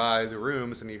walking by the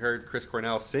rooms and he heard Chris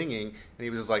Cornell singing and he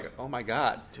was just like, oh my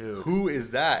God, dude, who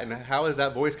is that? And how is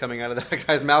that voice coming out of that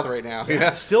guy's mouth right now?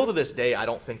 Yeah. Still to this day, I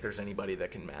don't think there's anybody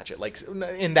that can match it, like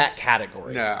in that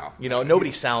category. No.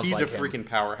 Nobody sounds like him. He's a freaking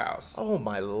powerhouse. Oh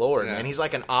my Lord, man. He's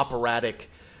like an operatic,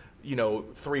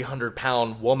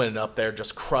 300-pound woman up there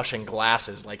just crushing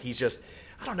glasses. Like, he's just,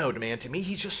 I don't know, man. To me,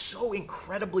 he's just so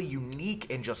incredibly unique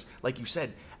and just, like you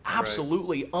said,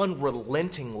 absolutely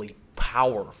unrelentingly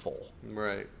powerful.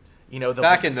 Right.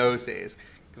 Back in those days.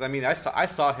 Because, I mean, I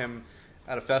saw him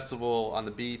at a festival on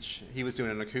the beach. He was doing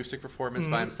an acoustic performance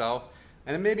by himself.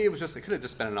 And then maybe it could have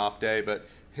just been an off day, but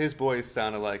his voice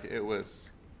sounded like it was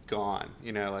gone.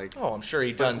 Oh, I'm sure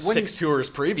he'd done 6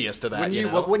 tours previous to that.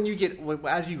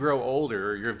 As you grow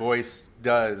older, your voice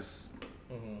does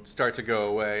start to go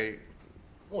away.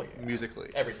 Well, yeah. Musically.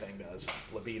 Everything does.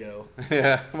 Libido.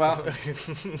 Yeah, well.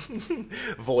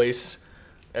 Voice.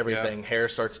 Everything. Yeah. Hair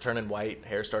starts turning white.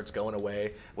 Hair starts going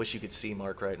away. Wish you could see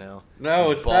Mark right now.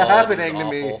 No, it's not happening to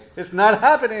me. It's not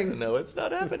happening. No, it's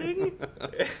not happening.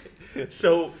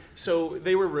 So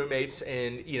they were roommates,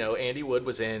 and, Andy Wood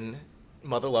was in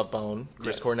Mother Love Bone.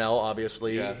 Chris Cornell,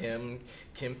 obviously. Yes. Him,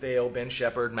 Kim Thale, Ben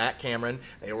Shepherd, Matt Cameron.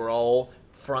 They were all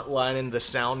frontlining the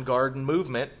Soundgarden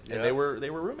movement, and they were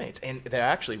roommates, and they're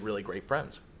actually really great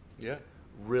friends. Yeah,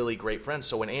 really great friends.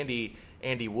 So when Andy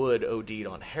Wood OD'd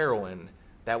on heroin,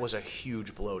 that was a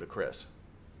huge blow to Chris.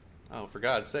 Oh, for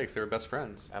God's sakes, they were best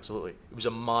friends. Absolutely, it was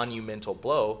a monumental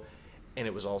blow, and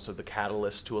it was also the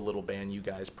catalyst to a little band you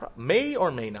guys may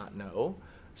or may not know.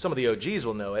 Some of the OGs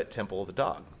will know it, Temple of the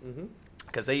Dog,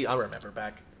 because I remember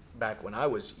back when I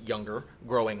was younger,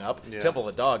 growing up, Temple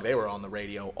of the Dog, they were on the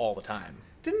radio all the time.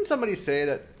 Didn't somebody say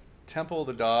that Temple of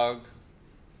the Dog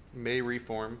may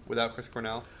reform without Chris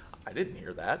Cornell? I didn't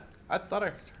hear that. I thought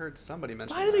I heard somebody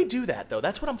mention Why do they do that, though?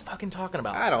 That's what I'm fucking talking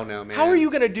about. I don't know, man. How are you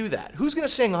going to do that? Who's going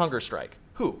to sing Hunger Strike?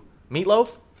 Who?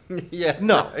 Meatloaf? Yeah.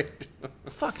 No. Right.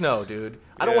 Fuck no, dude.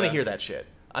 I don't want to hear that shit.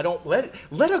 I don't let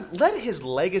his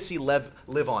legacy live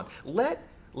on. Let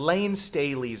Lane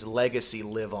Staley's legacy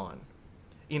live on.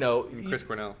 And Chris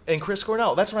Cornell. And Chris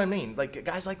Cornell. That's what I mean. Like,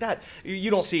 guys like that. You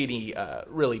don't see any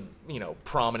really,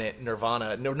 prominent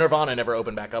Nirvana. Nirvana never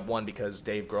opened back up, one, because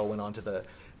Dave Grohl went on to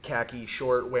khaki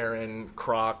short wearing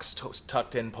Crocs,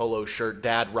 tucked in polo shirt,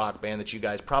 dad rock band that you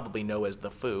guys probably know as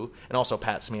the Foo, and also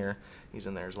Pat Smear. He's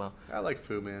in there as well. I like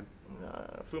Fu, man.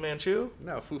 Fu Manchu?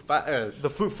 No, Foo Fighters. The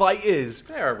Foo Fighters.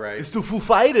 They're all right. It's the Foo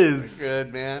Fighters. They're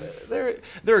good, man.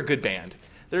 They're a good band.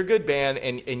 They're a good band,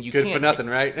 and you good can't... for nothing,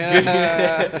 right?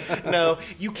 No,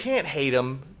 you can't hate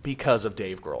them because of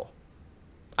Dave Grohl.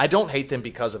 I don't hate them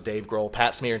because of Dave Grohl,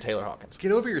 Pat Smear, and Taylor Hawkins.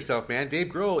 Get over yourself, man. Dave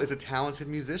Grohl is a talented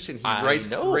musician. He writes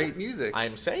great music.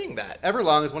 I'm saying that.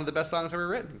 Everlong is one of the best songs ever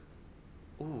written.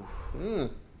 Ooh.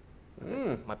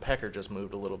 My pecker just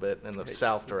moved a little bit in the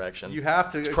south direction. You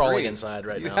have to It's agree. crawling inside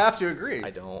right now. You have to agree. I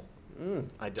don't.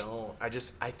 I don't.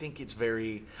 I think it's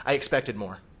very... I expected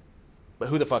more. But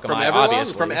who the fuck am I, Everlong?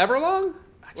 obviously? From Everlong?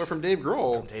 Or from Dave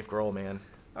Grohl? From Dave Grohl, man.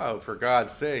 Oh, for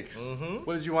God's sakes. Mm-hmm.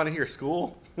 What did you want to hear?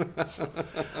 School?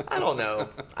 I don't know.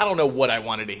 I don't know what I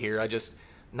wanted to hear.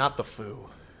 Not the Foo.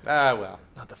 Well.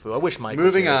 Not the Foo. I wish Mike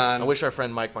was Moving here. on. I wish our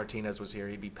friend Mike Martinez was here.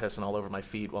 He'd be pissing all over my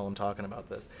feet while I'm talking about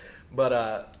this.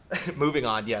 But moving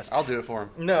on, yes. I'll do it for him.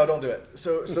 No, don't do it.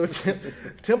 So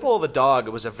Temple of the Dog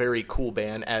was a very cool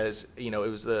band, as you know, it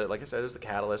was like I said, it was the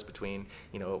catalyst between,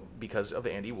 because of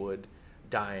Andy Wood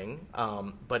dying.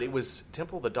 But it was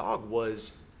Temple of the Dog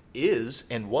was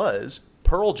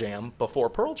Pearl Jam before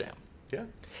Pearl Jam. Yeah.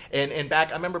 And I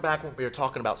remember back when we were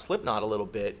talking about Slipknot a little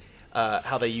bit,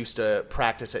 how they used to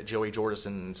practice at Joey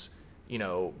Jordison's,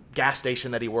 gas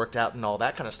station that he worked out and all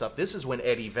that kind of stuff. This is when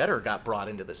Eddie Vedder got brought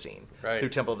into the scene through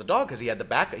Temple of the Dog, because he had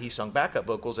he sung backup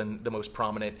vocals, and the most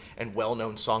prominent and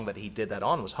well-known song that he did that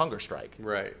on was Hunger Strike.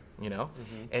 Right.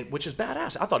 And which is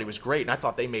badass. I thought he was great, and I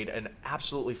thought they made an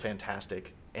absolutely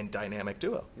fantastic and dynamic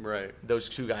duo. Right. Those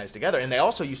two guys together. And they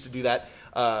also used to do that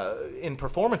in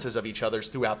performances of each other's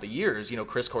throughout the years.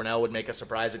 Chris Cornell would make a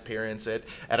surprise appearance at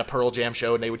a Pearl Jam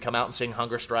show, and they would come out and sing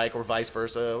Hunger Strike, or vice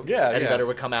versa. Yeah, Eddie Vedder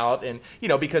would come out, and,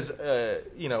 because,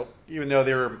 even though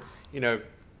they were,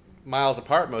 miles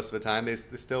apart most of the time, they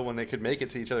still, when they could make it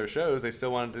to each other's shows, they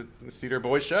still wanted to see their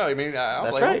boys show. I mean,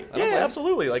 that's right. Yeah,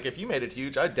 absolutely. Like, if you made it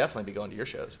huge, I'd definitely be going to your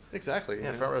shows. Exactly.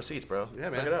 Yeah, front row seats, bro. Yeah,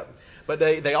 man. Look it up. But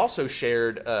they also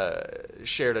shared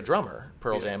a drummer,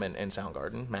 Pearl Jam and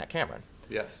Soundgarden, Matt Cameron.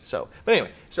 Yes. So, but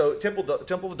anyway, Temple of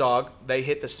the Dog, they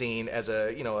hit the scene as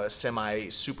a semi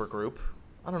super group.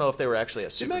 I don't know if they were actually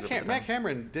a super group. Matt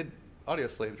Cameron did Audio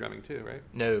Slave drumming too, right?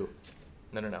 No.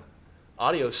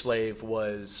 Audio Slave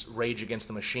was Rage Against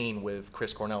the Machine with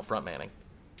Chris Cornell frontmanning.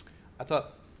 I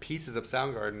thought pieces of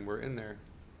Soundgarden were in there.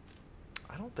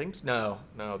 I don't think so.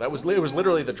 No. It was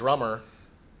literally the drummer.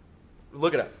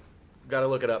 Look it up. Gotta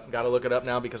look it up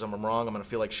now, because I'm wrong. I'm gonna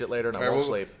feel like shit later, and I won't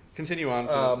sleep. Continue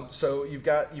on. So you've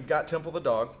got Temple of the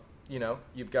Dog.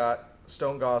 You've got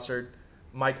Stone Gossard,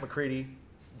 Mike McCready,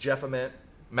 Jeff Ament,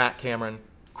 Matt Cameron,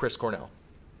 Chris Cornell,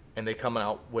 and they come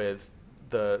out with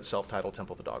the self-titled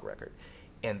Temple of the Dog record.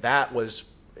 And that was,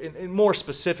 and more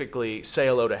specifically, Say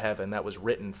Hello to Heaven, that was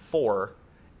written for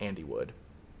Andy Wood.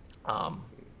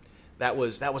 That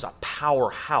was a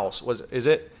powerhouse. Is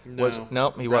it?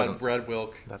 No, he wasn't. Brad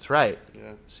Wilk. That's right.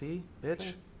 Yeah. See,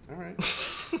 bitch. Okay. All right.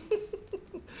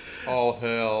 All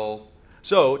hell.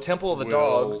 So Temple of the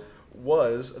Dog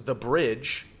was the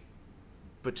bridge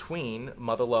between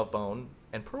Mother Love Bone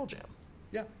and Pearl Jam.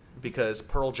 Yeah. Because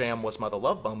Pearl Jam was Mother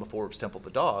Love Bone before it was Temple of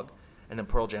the Dog, and then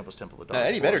Pearl Jam was Temple of the Dog. Now,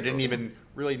 Eddie Vedder didn't even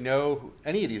really know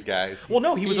any of these guys. Well,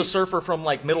 no, he was a surfer from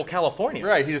like Middle California.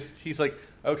 Right. He's like,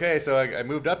 okay, so I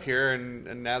moved up here,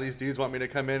 and now these dudes want me to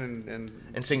come in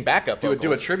and sing backup vocals.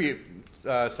 Do a tribute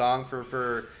song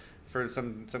for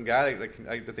some guy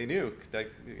that they knew that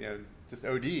just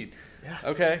OD'd. Yeah.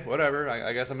 Okay, whatever.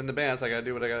 I guess I'm in the band, so I gotta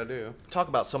do what I gotta do. Talk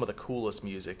about some of the coolest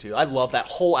music too. I love that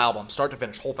whole album, start to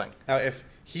finish, whole thing. Now, if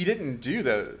he didn't do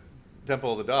the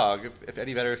Temple of the Dog, if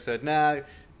Eddie Vedder said, "Nah,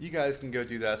 you guys can go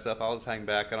do that stuff. I'll just hang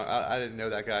back. I didn't know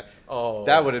that guy." Oh,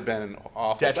 that would have been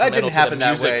awful. Detrimental that didn't happen to the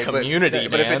music that way, community,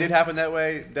 but if it did happen that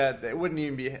way, that it wouldn't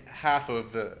even be half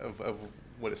of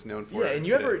what it's known for. Yeah, and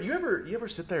you ever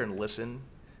sit there and listen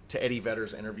to Eddie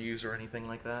Vedder's interviews or anything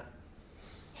like that?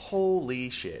 Holy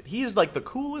shit. He is like the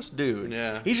coolest dude.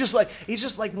 Yeah. He's just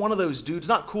like one of those dudes,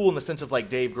 not cool in the sense of like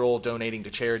Dave Grohl donating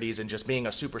to charities and just being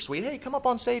a super sweet, hey, come up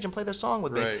on stage and play this song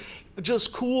with me.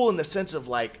 Just cool in the sense of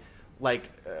like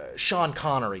Sean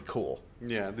Connery cool.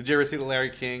 Yeah. Did you ever see the Larry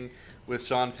King with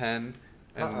Sean Penn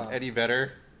and Eddie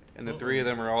Vedder? And the three of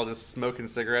them are all just smoking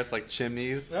cigarettes like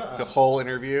chimneys the whole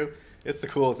interview. It's the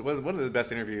coolest. One of the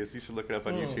best interviews. You should look it up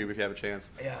on YouTube if you have a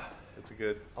chance. Yeah. It's a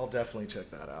good. I'll definitely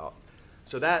check that out.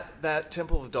 So that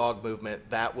Temple of the Dog movement,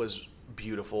 that was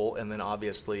beautiful. And then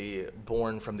obviously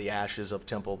born from the ashes of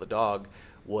Temple of the Dog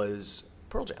was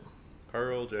Pearl Jam.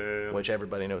 Pearl Jam. Which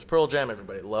everybody knows Pearl Jam.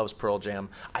 Everybody loves Pearl Jam.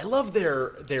 I love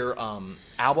their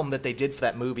album that they did for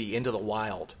that movie, Into the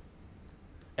Wild.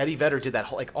 Eddie Vedder did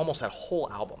that almost that whole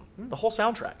album, the whole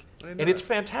soundtrack, and it's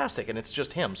fantastic. And it's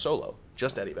just him solo,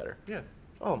 just Eddie Vedder. Yeah.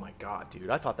 Oh my God, dude!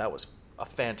 I thought that was a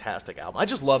fantastic album. I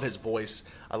just love his voice.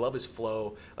 I love his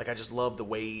flow. Like, I just love the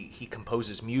way he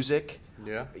composes music.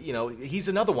 Yeah. You know, he's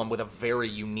another one with a very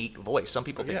unique voice. Some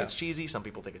people think it's cheesy. Some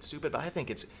people think it's stupid. But I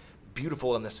think it's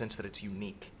beautiful in the sense that it's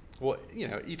unique. Well, you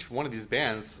know, each one of these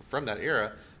bands from that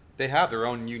era, they have their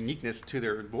own uniqueness to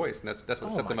their voice, and that's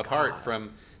what set them apart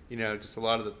from, you know, just a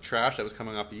lot of the trash that was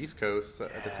coming off the East Coast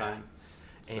at the time.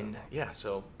 So. And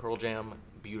so Pearl Jam,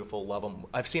 beautiful, love them.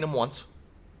 I've seen them once.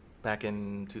 Back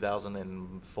in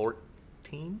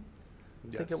 2014,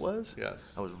 I think it was.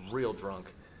 Yes. I was real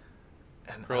drunk.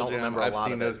 And Pearl I don't Jam, remember a I've lot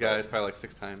seen of those it, guys probably like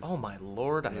 6 times. Oh, my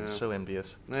Lord. I am so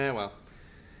envious. Well,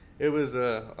 it was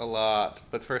a lot.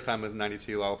 But the first time was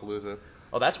 92 Lollapalooza.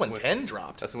 Oh, that's when 10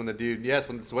 dropped. That's when the dude,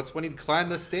 what's when he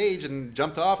climbed the stage and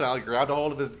jumped off and I grabbed a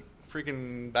hold of his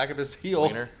freaking back of his heel.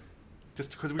 Wiener.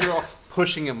 Just because we were all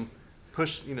pushing him.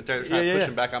 Trying to push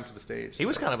him back onto the stage. He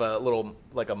was kind of a little,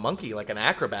 like a monkey, like an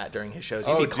acrobat during his shows.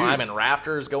 He'd be climbing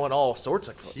rafters, going all sorts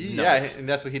of nuts. Yeah, and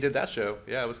that's what he did that show.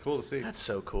 Yeah, it was cool to see. That's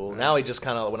so cool. Yeah. Now he just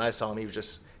kind of, when I saw him, he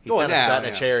sat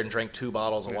in a chair and drank 2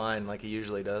 bottles of wine like he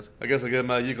usually does. I guess I'll get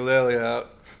my ukulele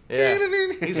out.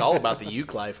 Yeah, he's all about the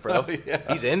uke life, bro. Oh, yeah.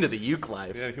 He's into the uke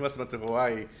life. Yeah, he must have went to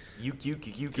Hawaii.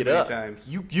 Uke it up. Times.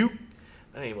 Uke.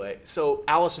 Anyway, so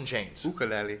Alice in Chains.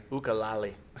 Ukulele.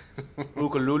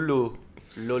 Ukululu.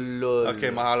 Okay,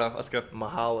 mahalo. Let's go.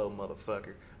 Mahalo,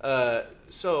 motherfucker.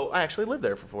 So I actually lived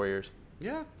there for 4 years.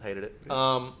 Yeah. Hated it.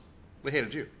 They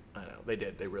hated you. I know. They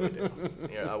did. They really did.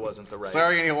 Yeah, I wasn't the right...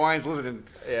 Sorry, any Hawaiians listening.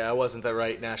 Yeah, I wasn't the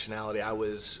right nationality. I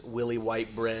was Willie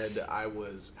Whitebread. I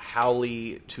was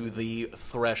Howley to the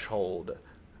threshold,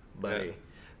 buddy. Yeah.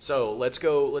 So let's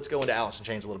go into Alice in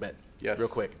Chains a little bit. Yes. Real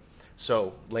quick.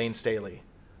 So, Lane Staley.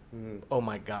 Oh,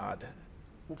 my God.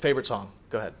 Favorite song?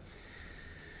 Go ahead.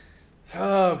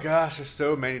 Oh, gosh, there's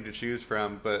so many to choose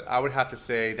from. But I would have to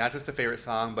say, not just a favorite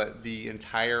song, but the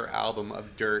entire album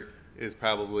of Dirt is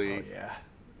probably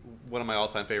one of my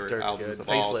all-time favorite Dirt's albums good. of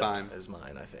all time. Is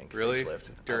mine, I think. Really?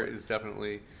 Facelift. Dirt is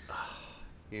definitely,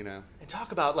 you know. And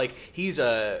talk about, like, he's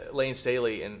Lane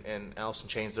Staley and Alice in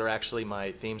Chains. They're actually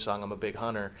my theme song. I'm a big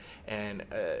hunter. And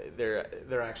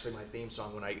they're actually my theme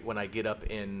song when I get up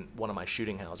in one of my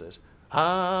shooting houses.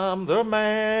 I'm the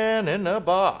man in the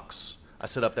box. I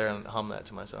sit up there and hum that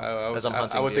to myself as I'm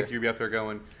hunting I would deer. think you'd be up there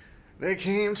going, they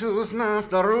came to snuff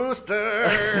the rooster.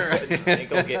 They ain't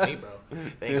gonna get me, bro.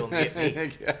 They ain't gonna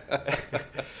get me.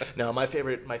 No, my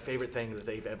favorite thing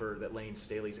that Lane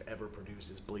Staley's ever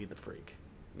produced is Bleed the Freak.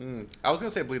 I was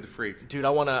gonna say Bleed the Freak. Dude, I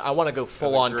wanna go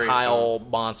full on Kyle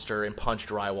Monster and punch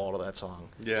drywall to that song.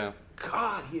 Yeah.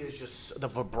 God, he is just the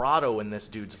vibrato in this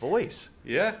dude's voice.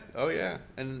 Yeah. Oh, yeah.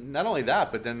 And not only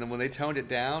that, but then when they toned it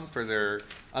down for their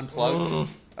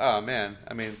Unplugged, oh, man.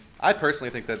 I mean, I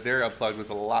personally think that their Unplugged was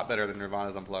a lot better than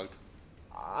Nirvana's Unplugged.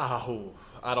 Oh,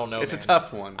 I don't know, It's a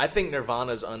tough one. I think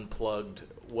Nirvana's Unplugged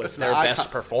was their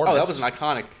best performance. Oh, that was an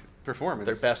iconic performance.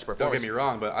 Their best performance. Don't get me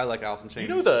wrong, but I like Alice in Chains.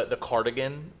 You know the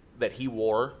cardigan that he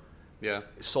wore? Yeah.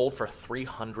 Sold for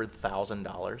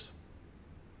 $300,000.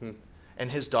 And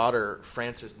his daughter,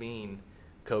 Frances Bean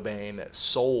Cobain,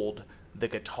 sold the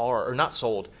guitar, or not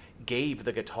sold, gave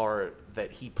the guitar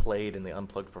that he played in the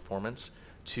Unplugged performance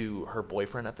to her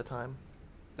boyfriend at the time.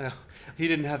 Oh, he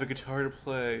didn't have a guitar to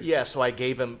play. Yeah, so I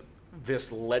gave him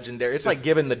this legendary... It's like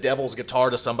giving the devil's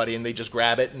guitar to somebody and they just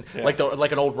grab it, and like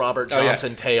an old Robert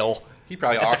Johnson tale he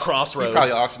probably at the crossroad. He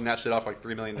probably auctioned that shit off like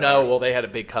 $3 million. No, well, they had a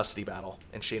big custody battle,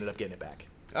 and she ended up getting it back.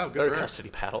 Oh, good for her. Custody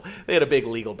battle. They had a big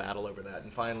legal battle over that,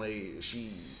 and finally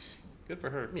she... Good for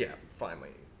her. Yeah,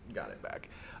 finally got it back.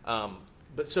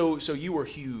 But so you were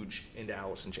huge into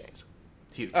Alice in Chains.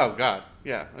 Huge. Oh, God.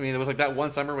 Yeah. I mean, it was like that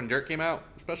one summer when Dirt came out,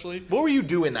 especially. What were you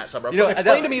doing that summer?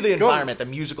 Explain to me the environment, the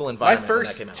musical environment when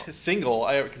that came out. My first single,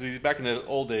 because back in the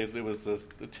old days, it was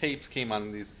the tapes came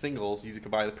on these singles. You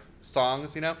could buy the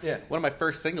songs, you know? Yeah. One of my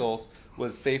first singles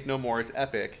was Faith No More's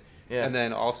Epic. Yeah. And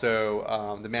then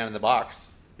also The Man in the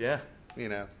Box. Yeah. You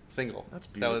know, single. That's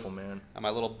beautiful, that was man. On my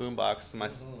little boombox in my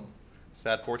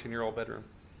sad 14-year-old bedroom.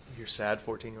 Your sad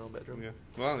 14-year-old bedroom? Yeah.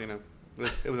 Well, you know,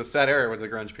 it was a sad era with the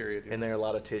grunge period. And there are a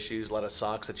lot of tissues, a lot of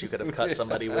socks that you could have cut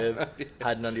somebody with,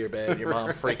 hiding under your bed. Your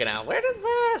mom freaking out. Where is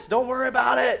this? Don't worry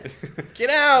about it. Get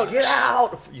out. Get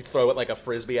out. You throw it like a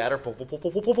frisbee at her.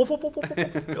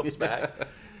 Comes back.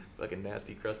 Fucking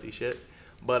nasty, crusty shit.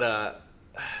 But,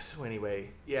 so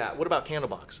anyway, yeah. What about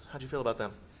Candlebox? How'd you feel about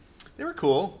them? They were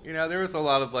cool. You know, there was a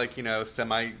lot of, like, you know,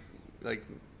 semi like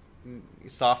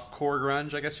soft core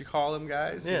grunge, I guess you call them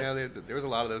guys. Yeah. You know, there was a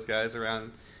lot of those guys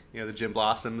around. You know, the Gin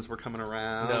Blossoms were coming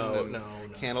around. No.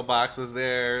 Candlebox was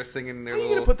there singing their How are you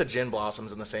little... going to put the Gin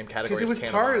Blossoms in the same category as Because it was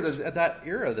Candlebox? part of that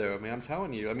era, though. I mean, I'm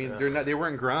telling you. I mean, they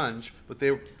weren't grunge, but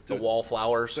they... The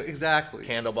Wallflowers. Exactly.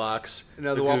 Candlebox.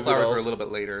 No, the Goo Goo Wallflowers Dolls. were a little bit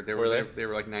later. They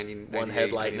were like 90, One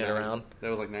head lighting it 99. around. That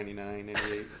was like 99,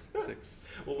 98,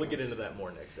 6. Well, we'll get into that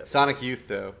more next episode. Sonic Youth,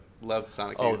 though. Loved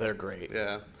Sonic Youth. Oh, they're great.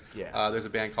 Yeah. Yeah. There's a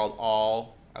band called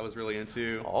All I was really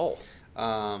into. All.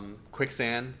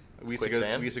 Quicksand. We used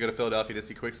to go to Philadelphia to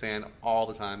see Quicksand all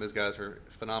the time. Those guys are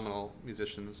phenomenal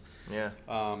musicians. Yeah.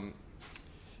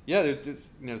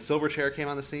 There's, Silverchair came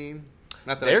on the scene.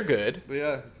 Not that They're good. But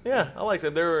yeah. Yeah, I like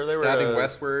them. They were Stabbing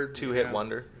Westward. Two-hit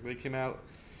wonder. They came out.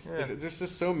 Yeah. There's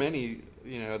just so many.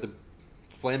 The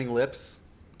Flaming Lips.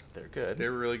 They're good. They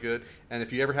were really good. And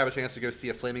if you ever have a chance to go see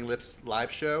a Flaming Lips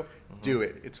live show, do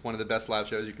it. It's one of the best live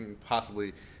shows you can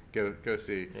possibly go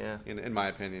see. Yeah. In my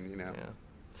opinion, Yeah.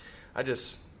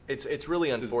 It's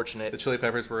really unfortunate. The Chili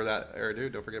Peppers were that era,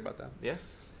 dude. Don't forget about that. Yeah.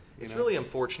 It's really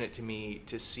unfortunate to me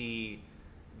to see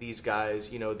these guys,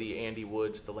 the Andy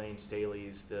Woods, the Lane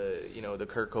Staleys, the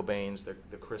Kurt Cobains,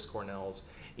 the Chris Cornells,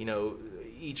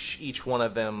 each one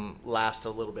of them last a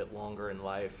little bit longer in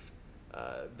life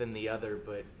than the other,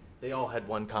 but they all had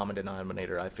one common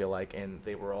denominator, I feel like, and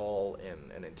they were all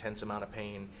in an intense amount of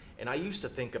pain. And I used to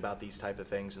think about these type of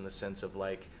things in the sense of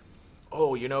like,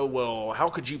 oh, well, how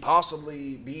could you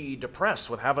possibly be depressed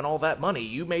with having all that money?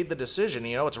 You made the decision.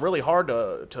 It's really hard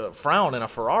to frown in a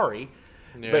Ferrari.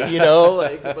 Yeah. But at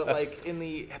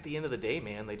the end of the day,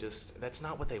 man, that's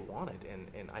not what they wanted,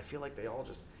 and I feel like they all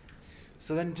just.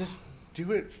 So then just do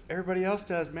what everybody else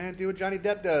does, man. Do what Johnny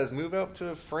Depp does. Move out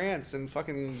to France and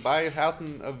fucking buy a house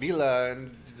in a villa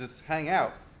and just hang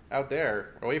out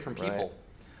there, away from people. Right.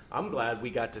 I'm glad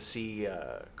we got to see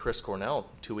Chris Cornell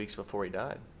 2 weeks before he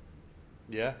died.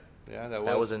 Yeah,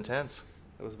 that was intense.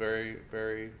 That was very,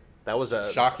 very. That was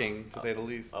shocking to say the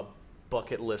least. A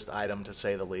bucket list item to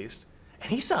say the least.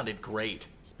 And he sounded great.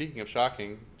 Speaking of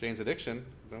shocking, Jane's Addiction.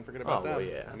 Don't forget about them. Oh,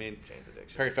 yeah. I mean, Jane's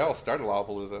Addiction. Perry Farrell started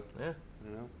Lollapalooza. Yeah.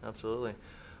 Absolutely.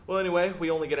 Well, anyway, we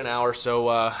only get an hour,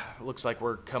 so looks like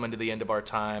we're coming to the end of our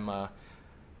time.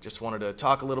 Just wanted to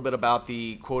talk a little bit about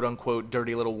the quote-unquote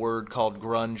dirty little word called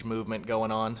grunge movement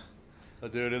going on. A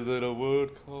dirty little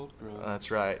word called grunge. That's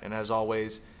right. And as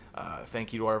always,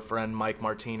 thank you to our friend Mike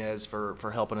Martinez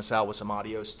for helping us out with some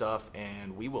audio stuff,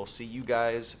 and we will see you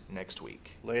guys next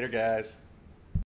week. Later, guys.